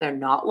 They're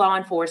not law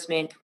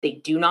enforcement. They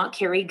do not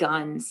carry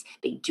guns.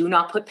 They do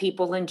not put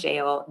people in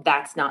jail.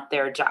 That's not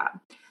their job.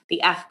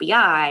 The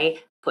FBI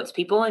puts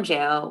people in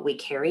jail. We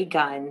carry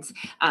guns.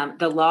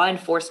 The law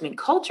enforcement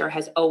culture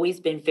has always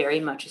been very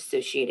much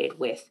associated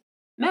with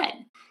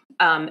men.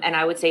 And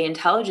I would say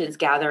intelligence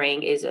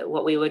gathering is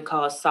what we would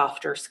call a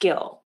softer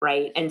skill,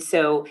 right? And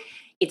so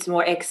it's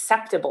more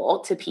acceptable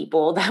to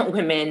people that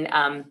women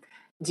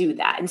do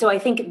that. And so I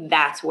think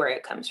that's where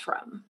it comes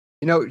from.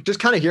 Just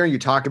kind of hearing you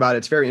talk about it,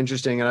 it's very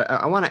interesting. And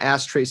I want to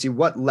ask Tracy,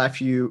 what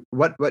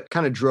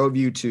kind of drove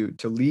you to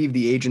leave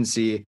the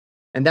agency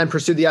and then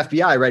pursue the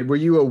FBI, right? Were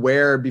you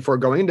aware before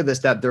going into this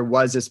that there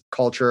was this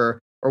culture,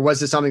 or was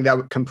this something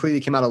that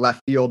completely came out of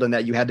left field and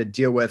that you had to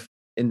deal with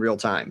in real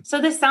time? So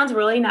this sounds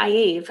really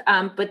naive,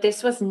 but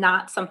this was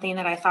not something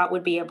that I thought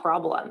would be a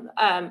problem.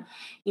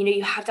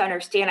 You have to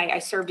understand, I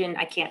served in,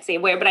 I can't say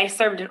where, but I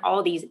served in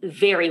all these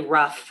very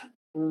rough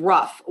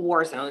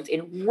war zones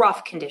in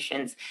rough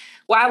conditions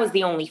where I was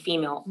the only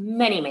female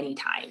many, many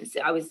times.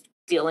 I was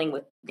dealing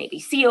with Navy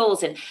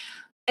SEALs.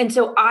 And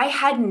so I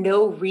had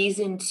no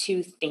reason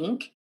to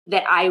think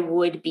that I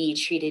would be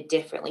treated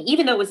differently.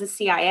 Even though it was the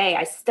CIA,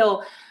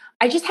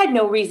 I just had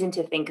no reason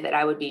to think that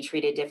I would be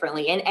treated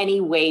differently in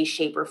any way,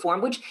 shape, or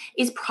form, which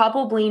is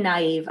probably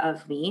naive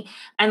of me.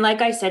 And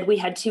like I said, we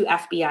had 2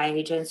 FBI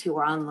agents who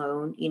were on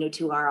loan,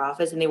 to our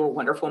office, and they were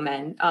wonderful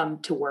men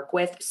to work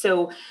with.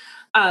 So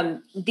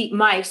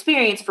my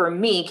experience for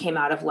me came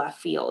out of left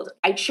field.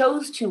 I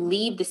chose to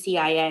leave the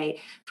CIA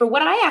for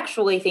what I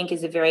actually think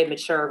is a very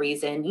mature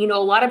reason. A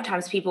lot of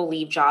times people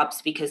leave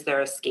jobs because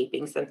they're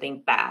escaping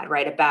something bad,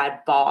 right? A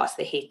bad boss,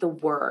 they hate the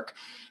work,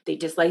 they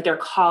dislike their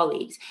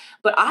colleagues.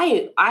 But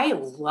I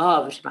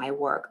loved my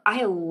work.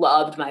 I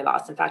loved my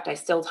boss. In fact, I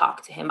still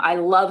talk to him. I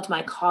loved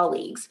my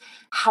colleagues.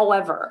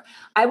 However,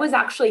 I was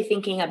actually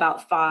thinking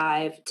about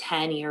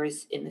 5-10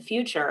 years in the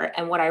future.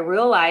 And what I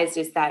realized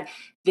is that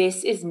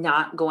this is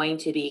not going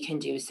to be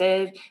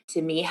conducive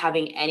to me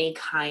having any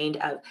kind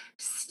of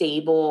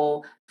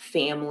stable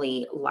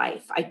family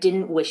life. I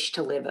didn't wish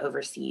to live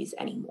overseas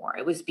anymore.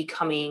 It was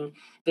becoming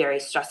very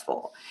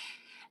stressful.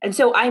 And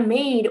so I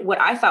made what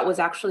I thought was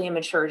actually a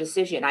mature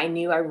decision. I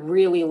knew I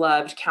really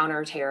loved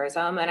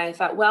counterterrorism. And I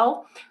thought,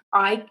 well,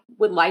 I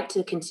would like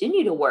to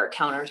continue to work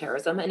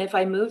counterterrorism. And if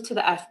I moved to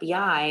the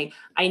FBI,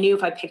 I knew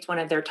if I picked one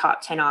of their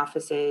top 10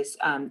 offices,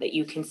 that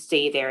you can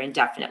stay there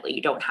indefinitely.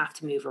 You don't have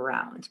to move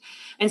around.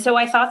 And so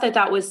I thought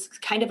that was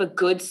kind of a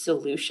good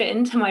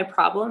solution to my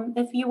problem,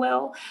 if you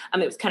will.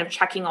 It was kind of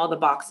checking all the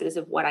boxes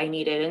of what I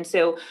needed. And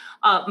so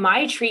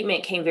my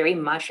treatment came very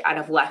much out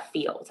of left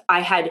field.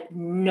 I had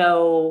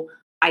no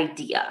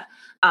idea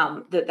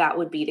that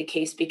would be the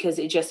case because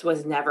it just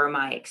was never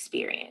my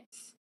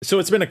experience. So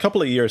it's been a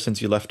couple of years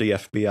since you left the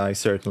FBI,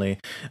 certainly.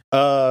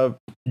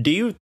 Do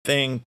you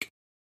think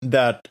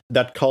that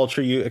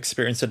culture you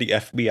experienced at the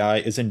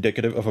FBI is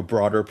indicative of a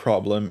broader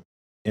problem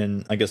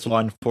in, I guess,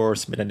 law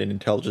enforcement and the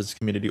intelligence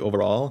community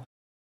overall?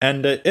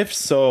 And if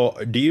so,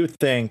 do you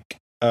think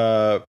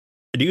the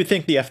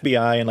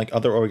FBI and like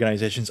other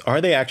organizations, are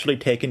they actually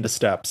taking the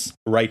steps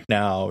right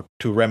now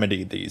to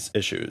remedy these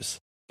issues?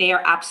 They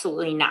are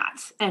absolutely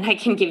not. And I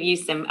can give you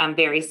some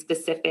very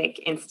specific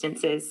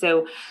instances.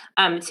 So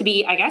to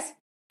be, I guess,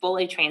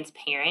 fully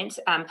transparent,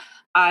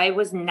 I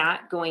was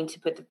not going to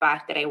put the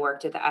fact that I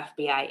worked at the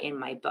FBI in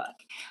my book.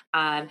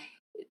 I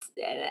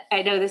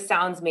know this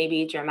sounds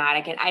maybe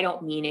dramatic, and I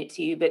don't mean it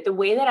to, but the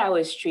way that I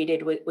was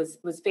treated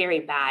was very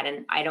bad,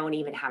 and I don't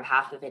even have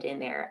half of it in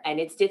there. And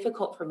it's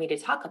difficult for me to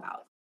talk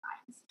about.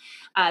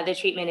 The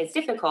treatment is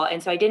difficult.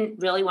 And so I didn't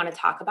really want to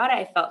talk about it.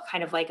 I felt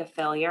kind of like a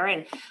failure.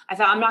 And I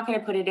thought, I'm not going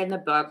to put it in the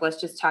book.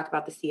 Let's just talk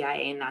about the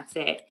CIA and that's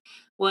it.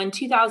 Well, in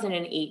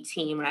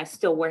 2018, when I was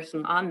still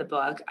working on the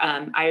book,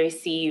 I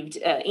received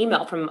an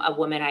email from a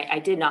woman I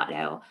did not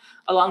know,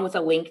 along with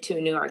a link to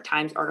a New York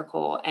Times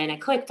article. And I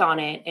clicked on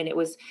it, and it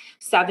was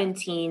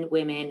 17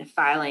 women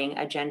filing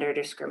a gender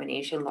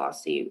discrimination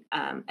lawsuit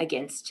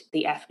against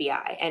the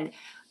FBI. And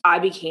I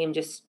became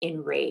just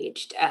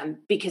enraged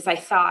because I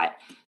thought,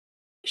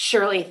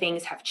 surely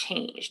things have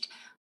changed.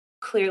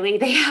 Clearly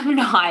they have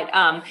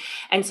not.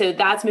 And so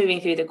that's moving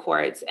through the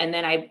courts. And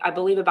then I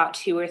believe about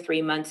 2 or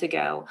 3 months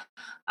ago,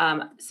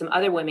 some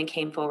other women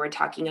came forward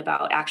talking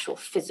about actual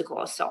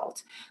physical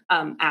assault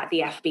at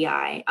the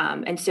FBI.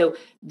 And so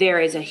there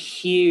is a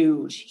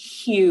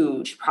huge,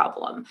 huge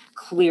problem,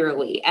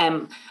 clearly.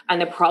 And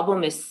the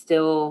problem is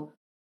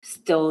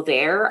still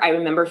there. I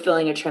remember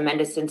feeling a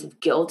tremendous sense of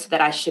guilt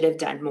that I should have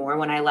done more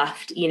when I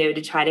left,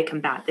 to try to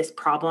combat this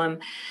problem.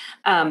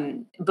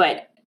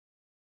 But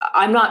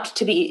I'm not,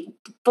 to be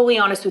fully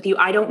honest with you,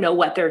 I don't know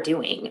what they're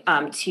doing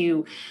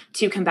to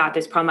combat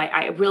this problem.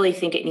 I really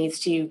think it needs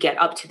to get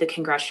up to the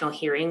congressional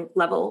hearing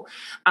level,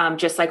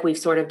 just like we've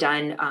sort of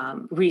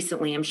done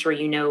recently, I'm sure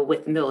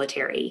with the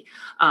military.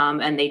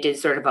 And they did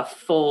sort of a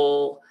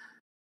full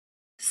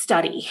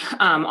study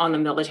on the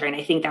military. And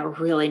I think that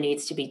really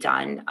needs to be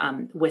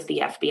done with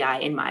the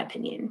FBI, in my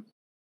opinion.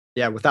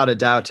 Yeah, without a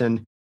doubt.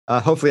 And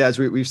hopefully, as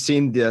we've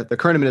seen the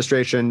current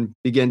administration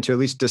begin to at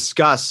least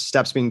discuss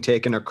steps being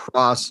taken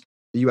across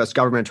the U.S.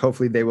 government,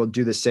 hopefully they will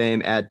do the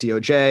same at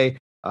DOJ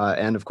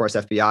and, of course,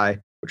 FBI,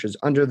 which is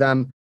under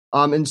them.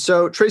 And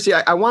so, Tracy,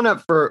 I want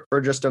to, for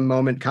just a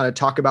moment, kind of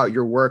talk about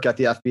your work at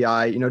the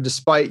FBI.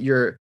 Despite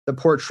the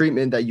poor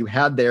treatment that you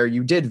had there,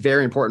 you did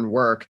very important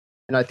work.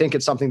 And I think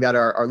it's something that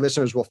our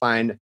listeners will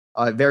find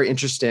very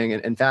interesting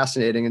and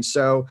fascinating. And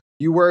so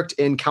you worked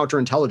in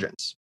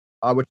counterintelligence,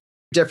 which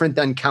different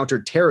than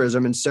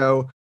counterterrorism. And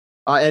so,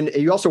 and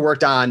you also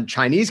worked on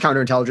Chinese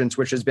counterintelligence,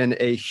 which has been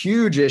a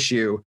huge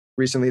issue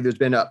recently. There's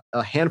been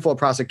a handful of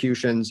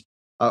prosecutions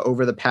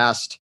over the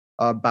past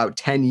about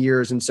 10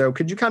 years. And so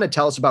could you kind of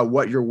tell us about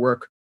what your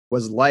work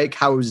was like,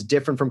 how it was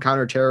different from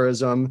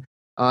counterterrorism,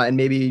 and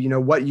maybe,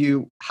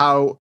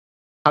 how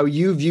how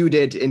you viewed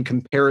it in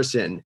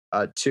comparison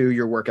to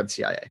your work at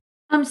CIA.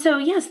 So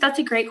yes, that's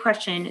a great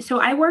question.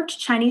 So I worked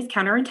Chinese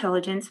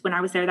counterintelligence when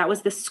I was there. That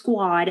was the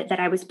squad that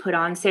I was put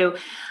on. So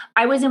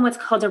I was in what's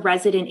called a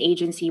resident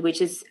agency, which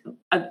is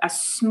a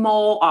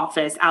small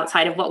office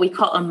outside of what we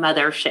call a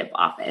mothership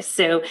office.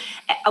 So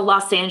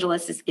Los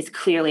Angeles is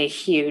clearly a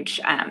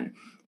huge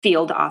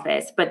field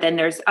office, but then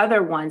there's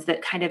other ones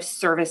that kind of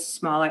service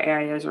smaller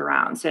areas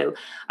around. So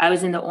I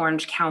was in the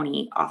Orange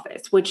County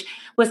office, which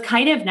was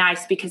kind of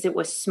nice because it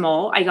was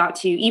small. I got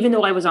to, even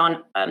though I was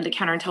on the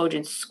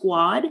counterintelligence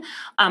squad,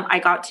 I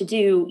got to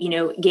do,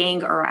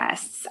 gang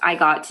arrests. I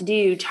got to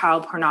do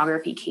child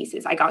pornography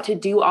cases. I got to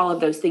do all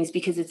of those things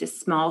because it's a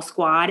small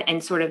squad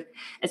and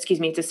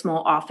it's a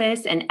small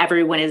office, and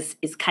everyone is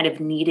kind of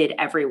needed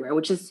everywhere,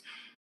 which is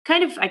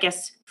kind of, I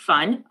guess,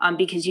 fun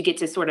because you get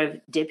to sort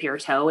of dip your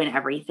toe in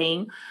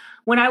everything.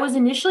 When I was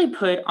initially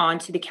put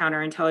onto the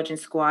counterintelligence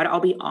squad, I'll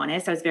be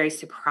honest, I was very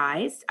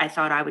surprised. I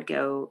thought I would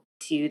go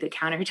to the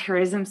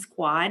counterterrorism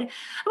squad.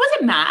 I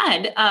wasn't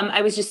mad.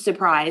 I was just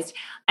surprised.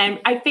 And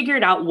I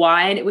figured out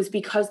why. And it was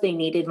because they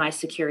needed my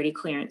security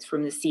clearance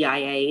from the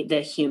CIA,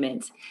 the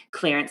human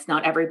clearance.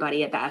 Not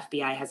everybody at the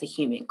FBI has a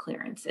human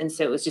clearance. And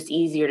so it was just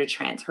easier to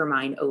transfer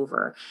mine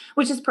over,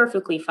 which is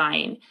perfectly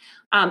fine.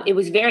 It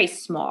was very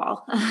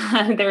small.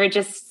 There were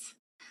just,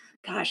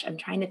 I'm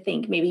trying to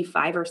think, maybe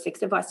 5 or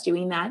 6 of us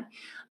doing that.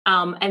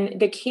 And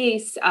the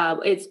case,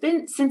 it's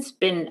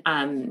been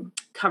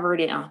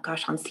covered on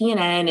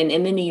CNN and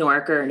in the New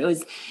Yorker. And it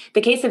was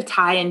the case of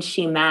Tai and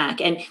Shi Mak.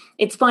 And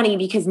it's funny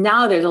because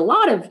now there's a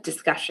lot of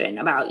discussion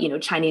about,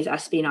 Chinese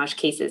espionage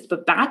cases.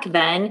 But back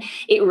then,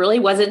 it really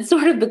wasn't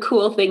sort of the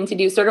cool thing to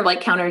do, sort of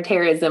like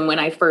counterterrorism when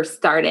I first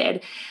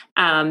started.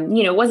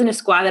 It wasn't a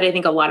squad that I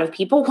think a lot of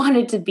people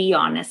wanted to be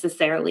on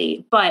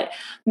necessarily. But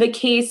the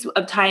case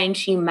of Tai and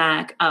Shi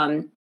Mak,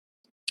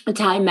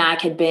 Tai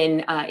Mak had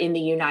been in the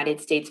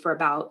United States for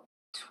about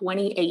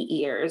 28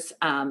 years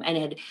and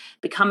had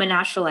become a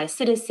naturalized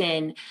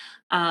citizen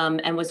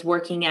and was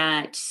working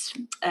at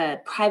a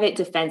private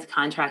defense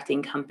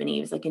contracting company.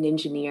 He was like an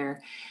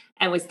engineer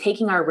and was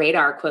taking our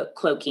radar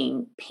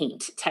cloaking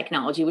paint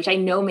technology, which I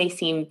know may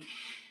seem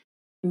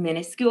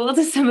minuscule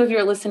to some of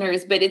your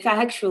listeners, but it's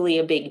actually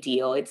a big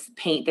deal. It's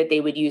paint that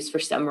they would use for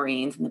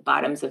submarines and the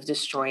bottoms of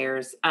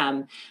destroyers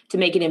to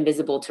make it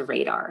invisible to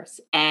radars.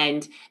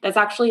 And that's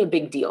actually a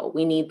big deal.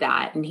 We need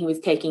that. And he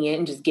was taking it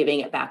and just giving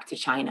it back to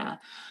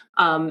China.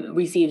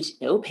 Received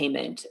no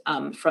payment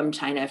from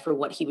China for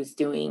what he was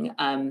doing.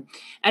 And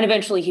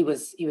eventually he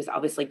was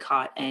obviously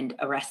caught and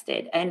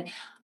arrested. And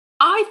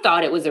I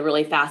thought it was a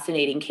really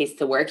fascinating case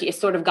to work. You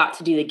sort of got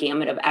to do the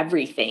gamut of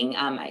everything.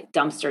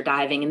 Dumpster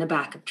diving in the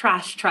back of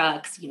trash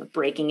trucks,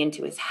 breaking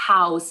into his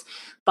house,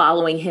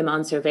 following him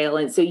on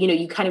surveillance. So,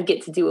 you kind of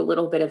get to do a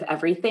little bit of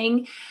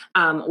everything,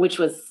 which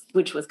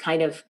was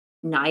kind of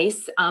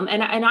nice.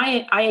 And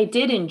I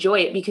did enjoy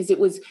it because it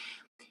was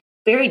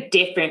very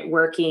different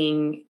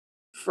working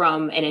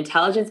from an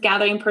intelligence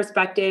gathering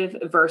perspective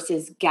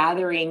versus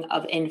gathering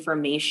of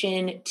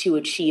information to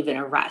achieve an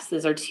arrest.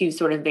 Those are two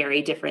sort of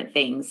very different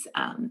things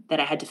that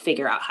I had to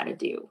figure out how to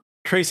do.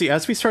 Tracy,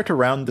 as we start to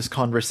round this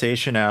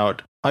conversation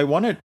out, I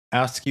want to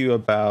ask you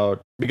about,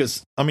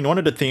 because one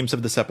of the themes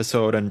of this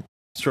episode and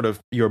sort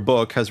of your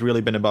book has really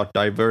been about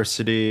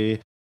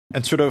diversity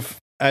and sort of,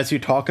 as you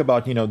talk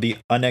about, the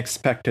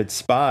unexpected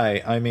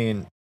spy,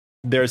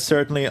 there's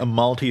certainly a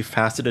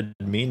multifaceted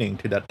meaning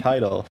to that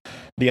title.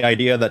 The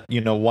idea that,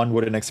 one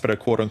wouldn't expect a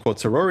quote-unquote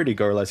sorority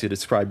girl, as you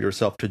describe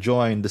yourself, to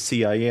join the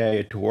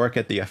CIA, to work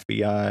at the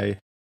FBI.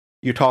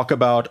 You talk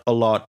about a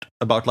lot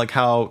about like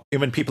how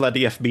even people at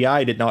the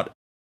FBI did not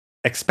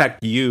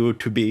expect you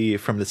to be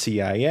from the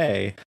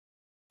CIA.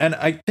 And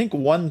I think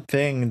one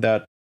thing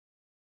that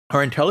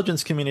our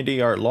intelligence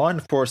community, our law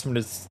enforcement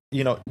is,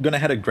 going to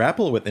have to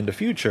grapple with in the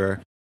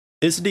future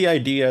is the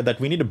idea that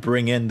we need to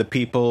bring in the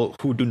people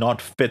who do not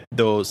fit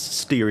those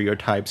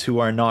stereotypes, who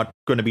are not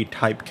going to be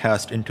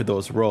typecast into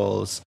those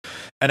roles.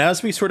 And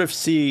as we sort of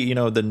see,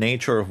 the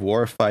nature of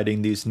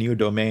warfighting, these new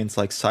domains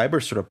like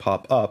cyber sort of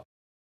pop up,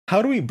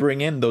 how do we bring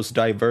in those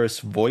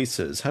diverse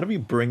voices? How do we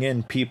bring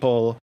in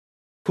people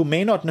who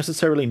may not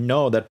necessarily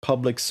know that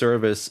public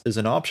service is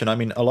an option?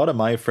 A lot of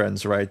my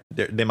friends, right,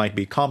 they might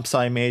be comp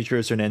sci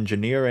majors in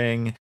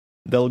engineering.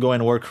 They'll go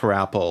and work for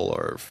Apple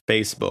or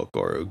Facebook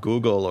or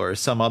Google or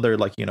some other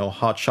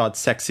hotshot,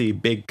 sexy,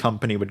 big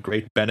company with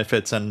great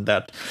benefits and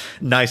that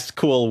nice,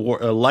 cool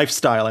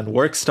lifestyle and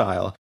work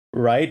style,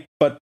 right?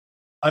 But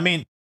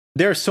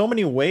there are so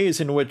many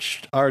ways in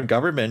which our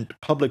government,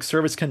 public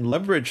service can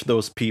leverage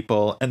those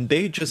people, and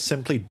they just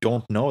simply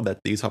don't know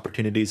that these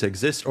opportunities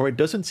exist, or it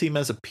doesn't seem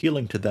as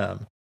appealing to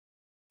them.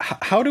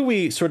 How do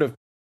we sort of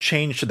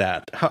change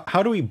that?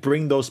 How do we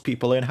bring those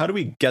people in? How do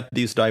we get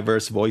these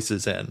diverse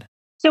voices in?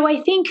 So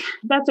I think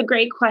that's a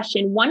great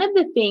question. One of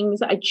the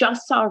things I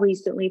just saw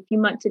recently, a few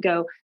months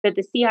ago, that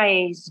the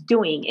CIA is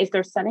doing is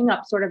they're setting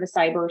up sort of a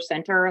cyber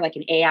center, like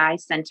an AI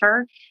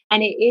center.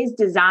 And it is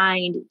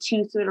designed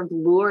to sort of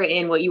lure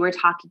in what you were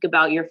talking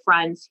about, your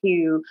friends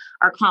who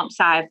are comp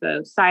sci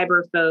folks,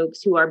 cyber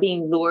folks who are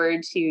being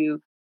lured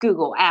to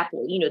Google,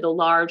 Apple, the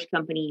large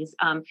companies,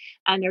 and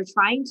they're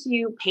trying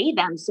to pay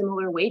them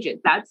similar wages.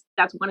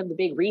 That's one of the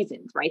big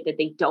reasons, right, that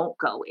they don't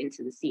go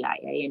into the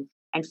CIA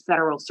and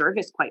federal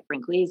service, quite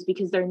frankly, is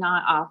because they're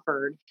not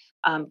offered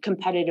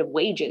competitive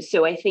wages.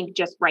 So I think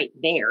just right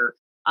there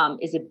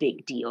is a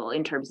big deal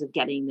in terms of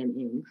getting them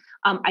in.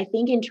 I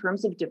think in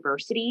terms of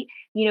diversity,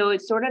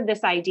 it's sort of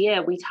this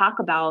idea we talk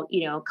about,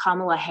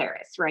 Kamala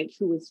Harris, right,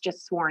 who was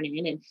just sworn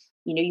in, and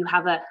you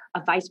have a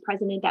vice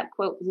president that,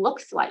 quote,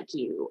 looks like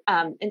you.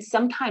 And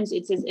sometimes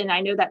and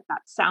I know that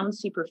sounds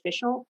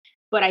superficial,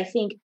 but I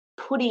think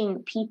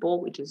putting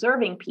people,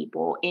 deserving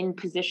people, in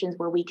positions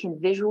where we can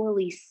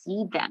visually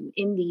see them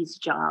in these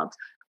jobs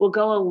will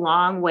go a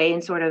long way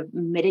in sort of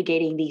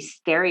mitigating these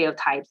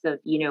stereotypes of,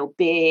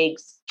 big,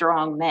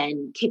 strong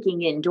men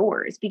kicking in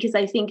doors. Because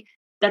I think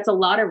that's a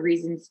lot of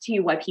reasons too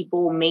why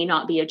people may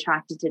not be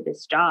attracted to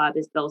this job,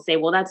 is they'll say,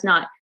 well, that's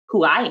not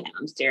who I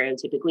am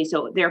stereotypically,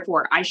 so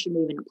therefore I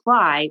shouldn't even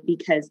apply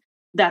because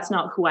that's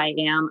not who I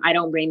am. I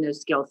don't bring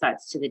those skill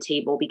sets to the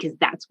table because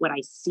that's what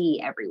I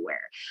see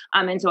everywhere.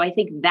 And so I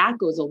think that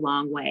goes a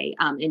long way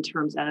in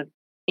terms of,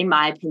 in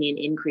my opinion,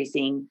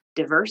 increasing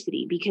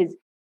diversity, because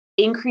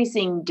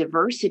increasing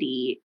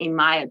diversity, in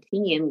my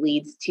opinion,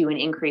 leads to an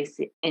increase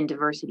in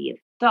diversity of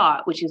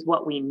thought, which is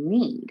what we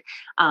need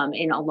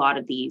in a lot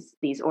of these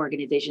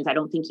organizations. I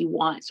don't think you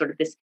want sort of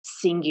this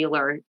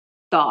singular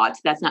thought.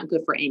 That's not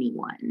good for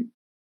anyone.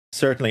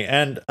 Certainly.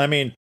 And I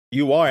mean,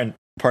 you are, and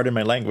pardon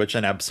my language,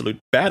 an absolute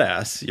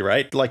badass,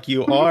 right? Like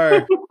you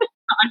are,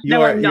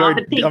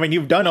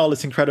 you've done all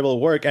this incredible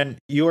work, and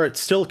you are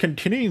still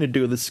continuing to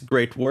do this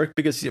great work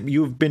because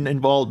you've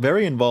been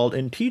very involved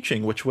in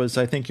teaching, which was,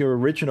 I think, your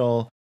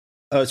original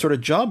sort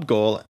of job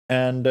goal.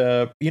 And,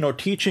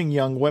 teaching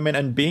young women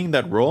and being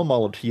that role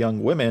model to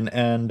young women.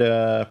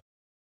 And,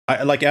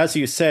 like, as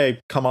you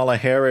say, Kamala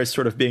Harris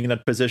sort of being in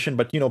that position,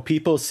 but,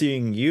 people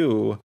seeing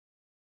you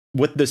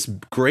with this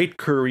great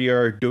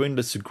career, doing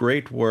this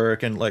great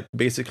work, and like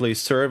basically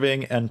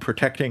serving and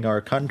protecting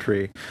our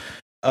country.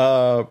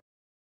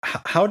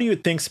 How do you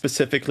think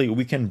specifically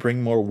we can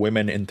bring more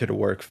women into the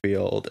work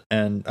field?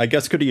 And I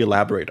guess, could you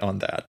elaborate on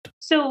that?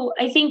 So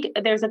I think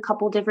there's a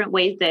couple different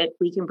ways that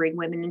we can bring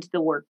women into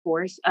the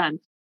workforce.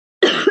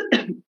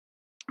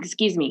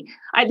 Excuse me.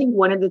 I think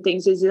one of the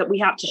things is that we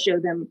have to show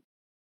them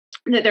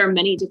that there are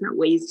many different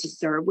ways to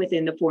serve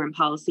within the foreign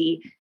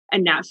policy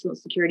and national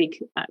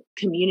security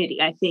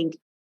community. I think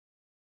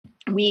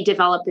we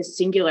develop this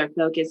singular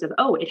focus of,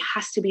 it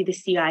has to be the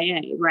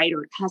CIA, right?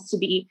 Or it has to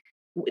be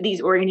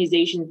these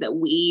organizations that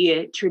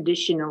we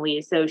traditionally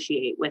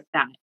associate with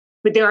that.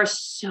 But there are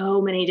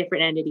so many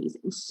different entities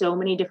and so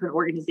many different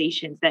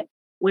organizations that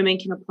women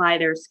can apply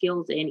their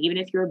skills in. Even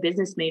if you're a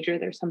business major,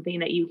 there's something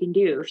that you can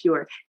do. If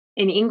you're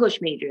an English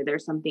major,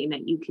 there's something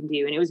that you can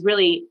do. And it was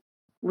really,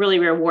 really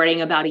rewarding.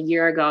 About a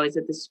year ago, I was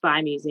at the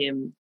Spy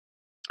Museum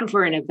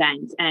for an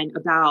event, and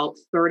about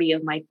 30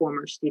 of my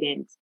former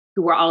students,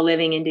 who were all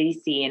living in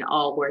DC and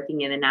all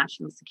working in the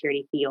national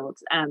security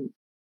fields,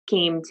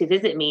 came to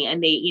visit me.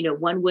 And they,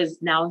 one was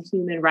now a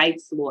human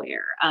rights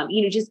lawyer,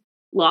 just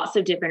lots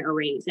of different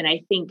arrays. And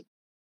I think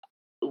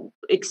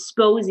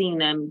exposing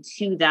them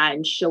to that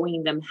and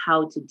showing them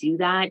how to do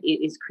that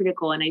is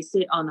critical. And I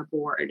sit on the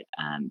board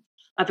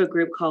of a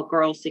group called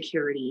Girl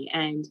Security.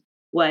 And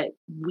what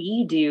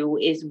we do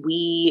is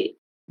we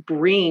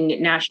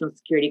bring national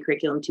security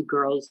curriculum to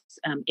girls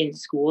in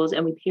schools,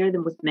 and we pair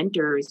them with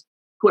mentors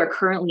who are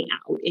currently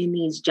out in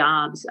these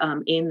jobs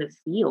in the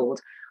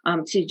field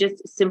to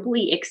just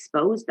simply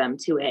expose them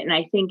to it. And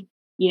I think,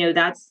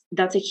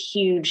 that's a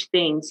huge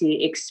thing,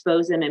 to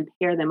expose them and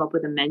pair them up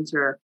with a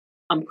mentor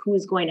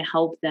who's going to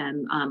help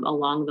them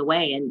along the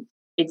way. And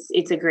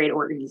it's a great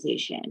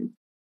organization.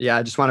 Yeah,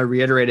 I just want to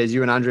reiterate, as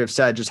you and Andre have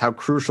said, just how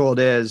crucial it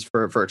is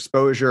for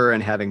exposure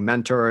and having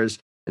mentors.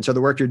 And so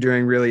the work you're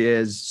doing really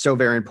is so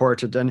very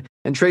important.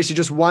 And Tracy,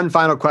 just one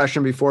final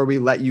question before we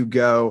let you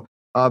go.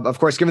 Of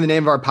course, given the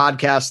name of our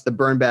podcast, The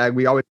Burn Bag,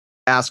 we always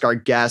ask our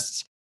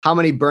guests how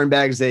many burn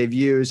bags they've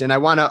used. And I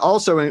want to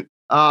also,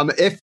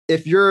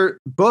 if your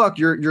book,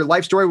 your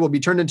life story will be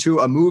turned into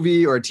a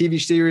movie or a TV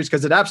series,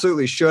 because it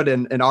absolutely should,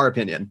 in our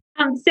opinion.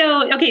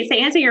 So to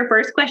answer your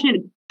first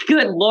question,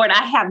 good Lord,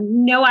 I have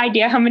no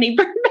idea how many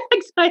burn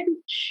bags I've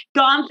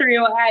gone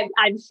through.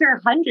 I'm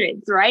sure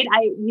hundreds, right?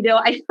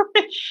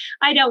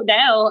 I don't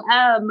know.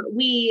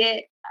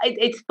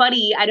 It's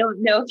funny. I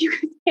don't know if you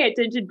guys pay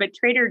attention, but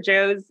Trader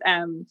Joe's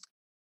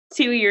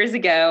 2 years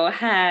ago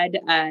had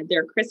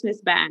their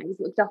Christmas bags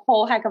looked a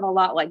whole heck of a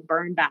lot like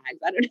burn bags.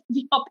 I don't know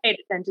if y'all paid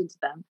attention to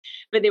them,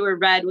 but they were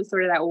red with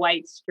sort of that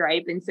white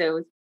stripe. And so it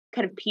was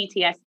kind of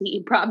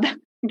PTSD brought back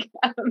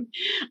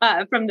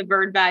from the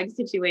burn bag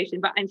situation.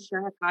 But I'm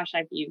sure, gosh,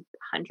 I've used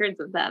hundreds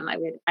of them,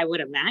 I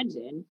would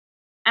imagine.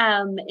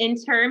 In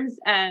terms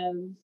of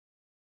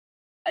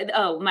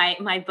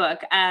my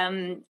book,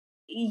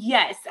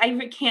 yes,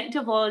 I can't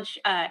divulge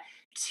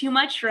too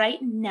much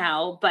right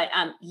now, but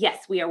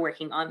yes, we are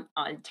working on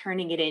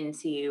turning it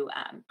into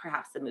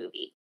perhaps a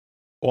movie.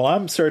 Well,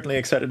 I'm certainly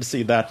excited to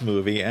see that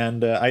movie,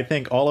 and I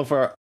think all of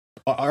our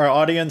our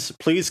audience,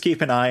 please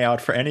keep an eye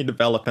out for any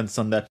developments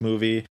on that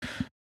movie.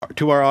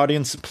 To our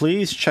audience,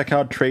 please check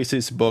out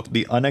Tracy's book,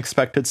 The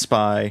Unexpected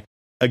Spy.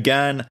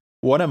 Again,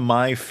 one of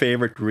my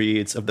favorite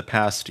reads of the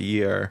past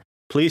year.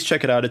 Please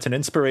check it out. It's an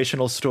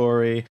inspirational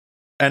story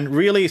and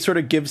really sort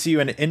of gives you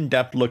an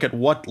in-depth look at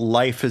what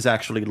life is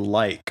actually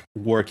like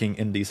working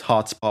in these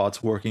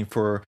hotspots, working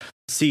for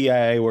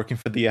CIA, working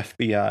for the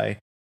FBI,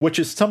 which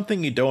is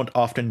something you don't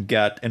often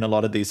get in a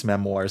lot of these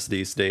memoirs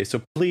these days.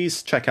 So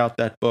please check out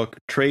that book.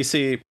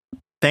 Tracy,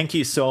 thank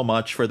you so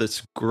much for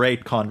this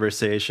great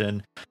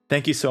conversation.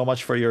 Thank you so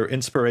much for your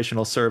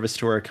inspirational service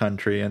to our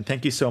country. And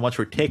thank you so much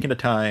for taking the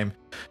time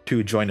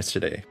to join us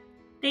today.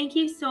 Thank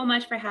you so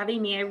much for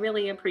having me. I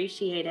really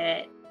appreciate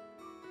it.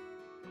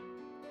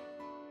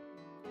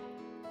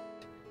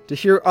 To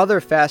hear other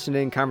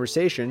fascinating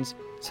conversations,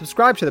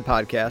 subscribe to the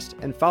podcast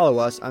and follow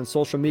us on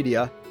social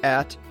media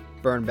at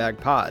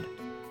BurnBagPod.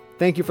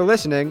 Thank you for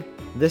listening.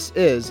 This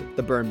is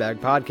the Burn Bag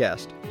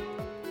Podcast.